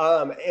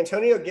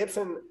 Antonio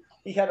Gibson,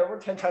 he had over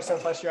 10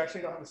 touchdowns last year.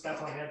 Actually, don't have the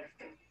stats on him.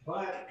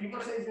 But people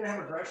say he's going to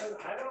have regression.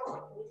 I don't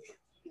know if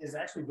he is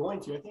actually going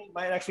to. I think he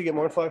might actually get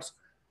more influx.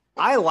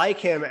 I like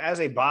him as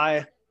a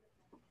buy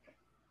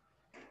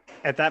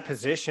at that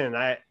position.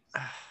 We're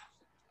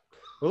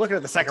looking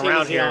at the second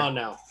round here. On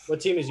now? What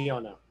team is he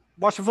on now?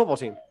 Washington football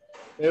team.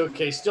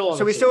 Okay, still on.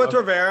 So we still with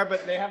Rivera,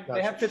 but they have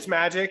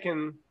Fitzmagic,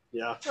 and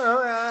yeah.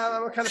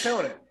 I'm kind of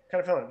feeling it.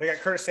 They got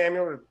Curtis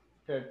Samuel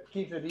to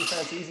keep the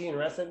defense easy and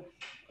rested.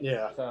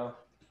 Yeah. So,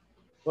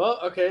 well,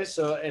 okay.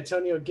 So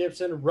Antonio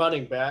Gibson,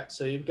 running back.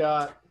 So you've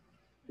got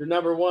your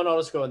number one. I'll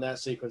just go in that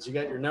sequence. You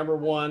got your number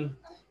one,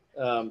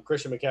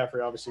 Christian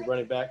McCaffrey, obviously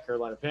running back,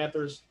 Carolina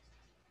Panthers.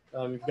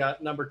 You've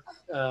got number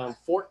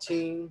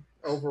 14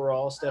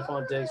 overall,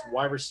 Stephon Diggs,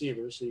 wide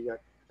receiver. So you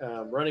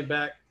got running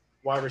back,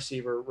 wide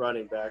receiver,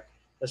 running back.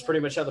 That's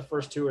pretty much how the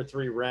first 2 or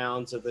 3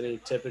 rounds of any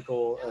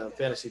typical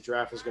fantasy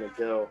draft is going to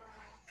go.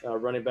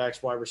 Running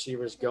backs, wide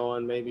receivers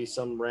going, maybe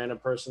some random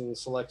person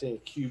selecting a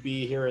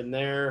QB here and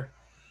there.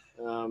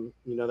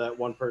 That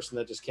one person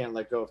that just can't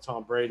let go of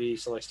Tom Brady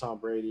selects Tom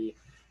Brady,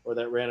 or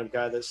that random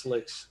guy that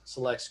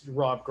selects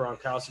Rob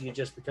Gronkowski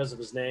just because of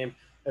his name.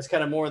 That's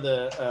kind of more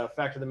the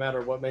fact of the matter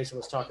of what Mason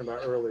was talking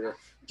about earlier.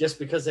 Just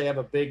because they have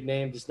a big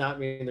name does not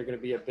mean they're going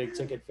to be a big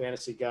ticket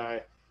fantasy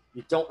guy.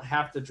 You don't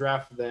have to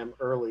draft them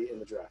early in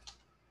the draft.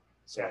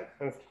 So, yeah.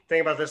 And the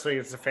thing about this league,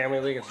 it's a family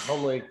league. It's a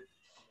home league.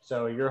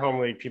 So your home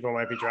league, people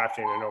might be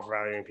drafting and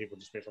overvaluing people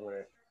just based on their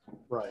name.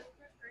 Right.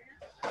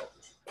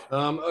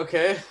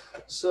 Okay.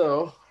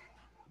 So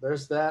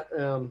there's that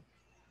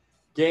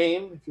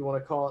game, if you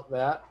want to call it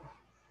that.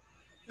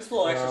 Just a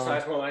little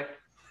exercise, more like.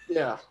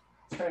 Yeah.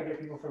 Just kind of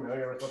get people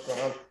familiar with what's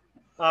going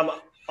on.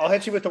 I'll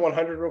hit you with the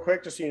 100 real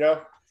quick, just so you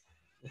know.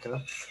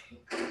 Okay.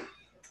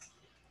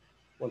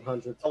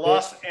 100. The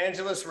Los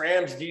Angeles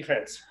Rams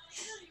defense.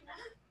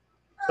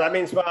 So that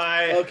means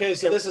by. Okay,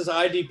 so this is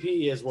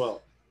IDP as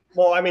well.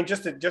 Well, I mean,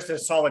 just a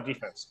solid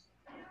defense.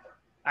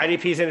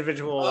 IDP's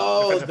individual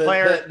defensive the,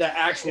 player. The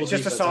actual it's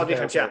just defense. a solid Okay,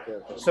 defense, okay, yeah.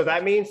 okay. So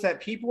that means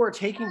that people are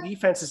taking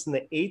defenses in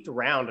the 8th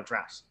round of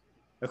drafts,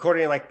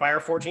 according to like Buyer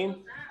 14,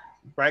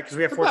 right? Because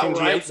we have 14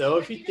 About right, GMs. though,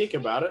 if you think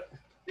about it.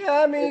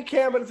 Yeah, I mean, you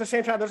can, but at the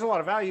same time, there's a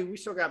lot of value. We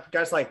still got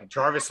guys like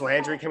Jarvis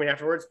Landry coming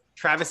afterwards,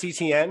 Travis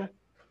Etienne,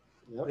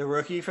 the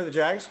rookie for the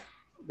Jags.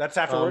 That's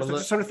afterwards. That's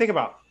just something to think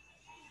about.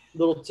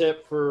 Little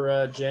tip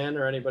for Jen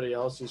or anybody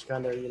else who's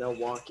kind of,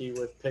 wonky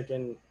with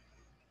picking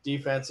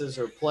defenses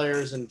or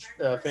players and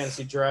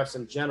fantasy drafts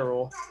in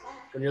general.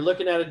 When you're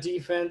looking at a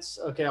defense,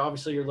 okay,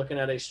 obviously you're looking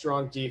at a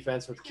strong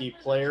defense with key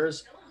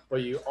players,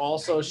 but you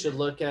also should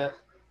look at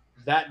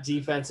that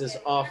defense's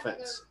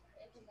offense,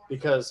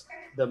 because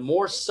the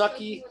more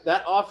sucky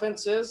that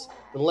offense is,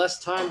 the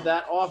less time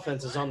that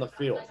offense is on the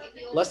field.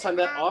 The less time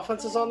that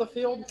offense is on the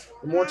field,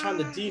 the more time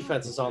the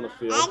defense is on the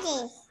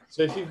field.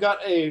 So if you've got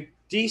a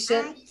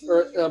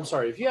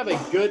if you have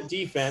a good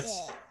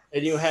defense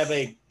and you have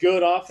a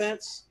good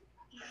offense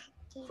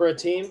for a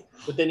team,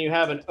 but then you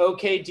have an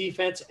okay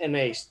defense and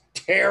a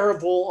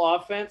terrible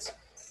offense,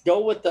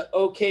 go with the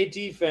okay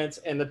defense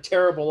and the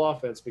terrible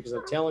offense, because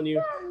I'm telling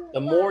you, the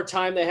more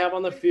time they have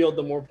on the field,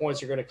 the more points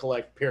you're going to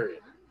collect, period.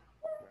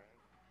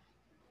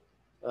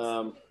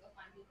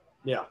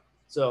 Yeah.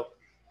 So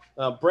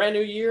brand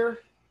new year,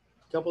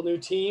 couple new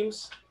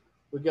teams.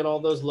 We got all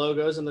those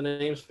logos and the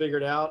names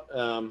figured out.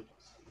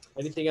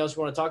 Anything else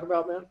you want to talk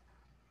about, man?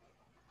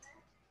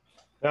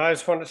 No, I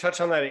just wanted to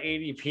touch on that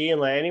ADP and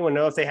let anyone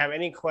know if they have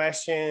any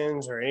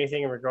questions or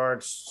anything in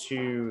regards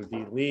to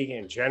the league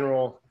in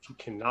general. If you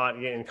cannot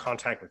get in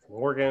contact with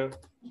Morgan,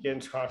 get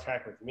in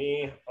contact with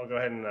me. I'll go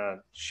ahead and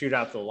shoot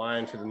out the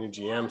line to the new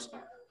GMs,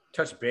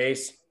 touch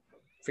base,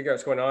 figure out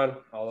what's going on.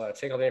 I'll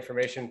take all the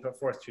information put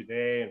forth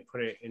today and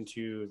put it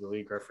into the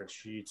league reference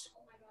sheets.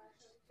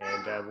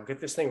 And we'll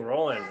get this thing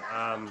rolling.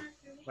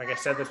 Like I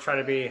said, let's try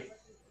to get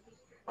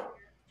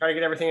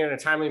everything in a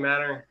timely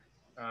manner.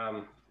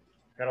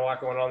 Got a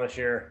lot going on this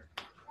year.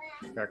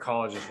 Got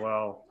college as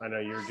well. I know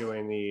you're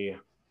doing the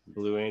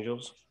Blue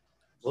Angels.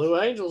 Blue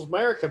Angels,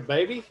 America,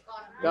 baby.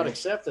 Got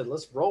accepted.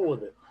 Let's roll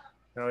with it.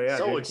 Oh, yeah.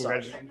 So Dude,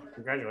 excited.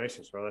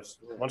 Congratulations, bro. That's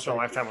once in a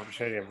lifetime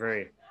opportunity. I'm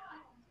very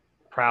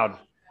proud.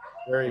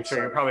 Very I'm sure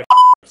excited. you're probably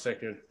sick,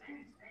 dude.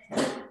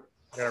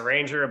 Got a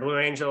Ranger, a Blue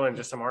Angel, and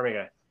just some Army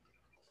guy.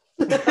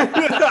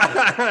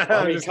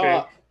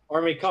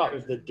 Army cop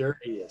is the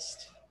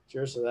dirtiest.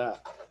 Cheers to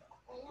that.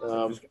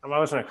 I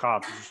wasn't a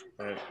cop.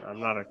 I'm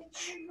not a.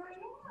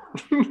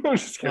 I'm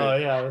just kidding. Oh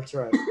yeah, that's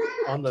right.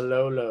 On the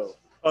low.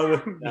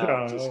 Oh, No,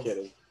 I'm just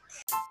kidding.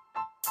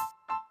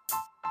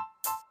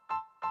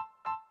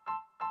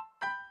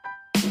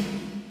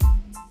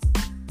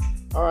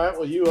 All right.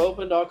 Well, you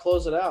opened. I'll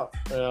close it out.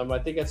 I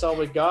think that's all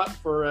we got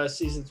for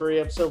season 3,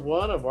 episode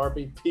 1 of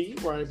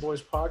RBP, Ronnie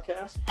Boys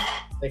Podcast.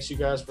 Thanks you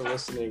guys for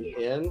listening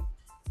in.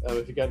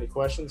 If you got any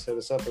questions, hit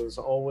us up as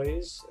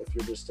always. If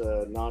you're just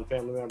a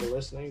non-family member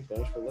listening,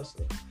 thanks for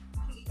listening.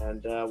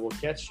 And we'll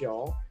catch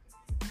y'all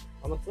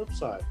on the flip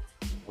side.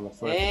 On the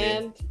flip,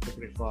 And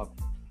flop.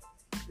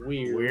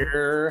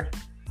 we're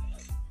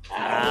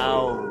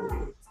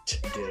out.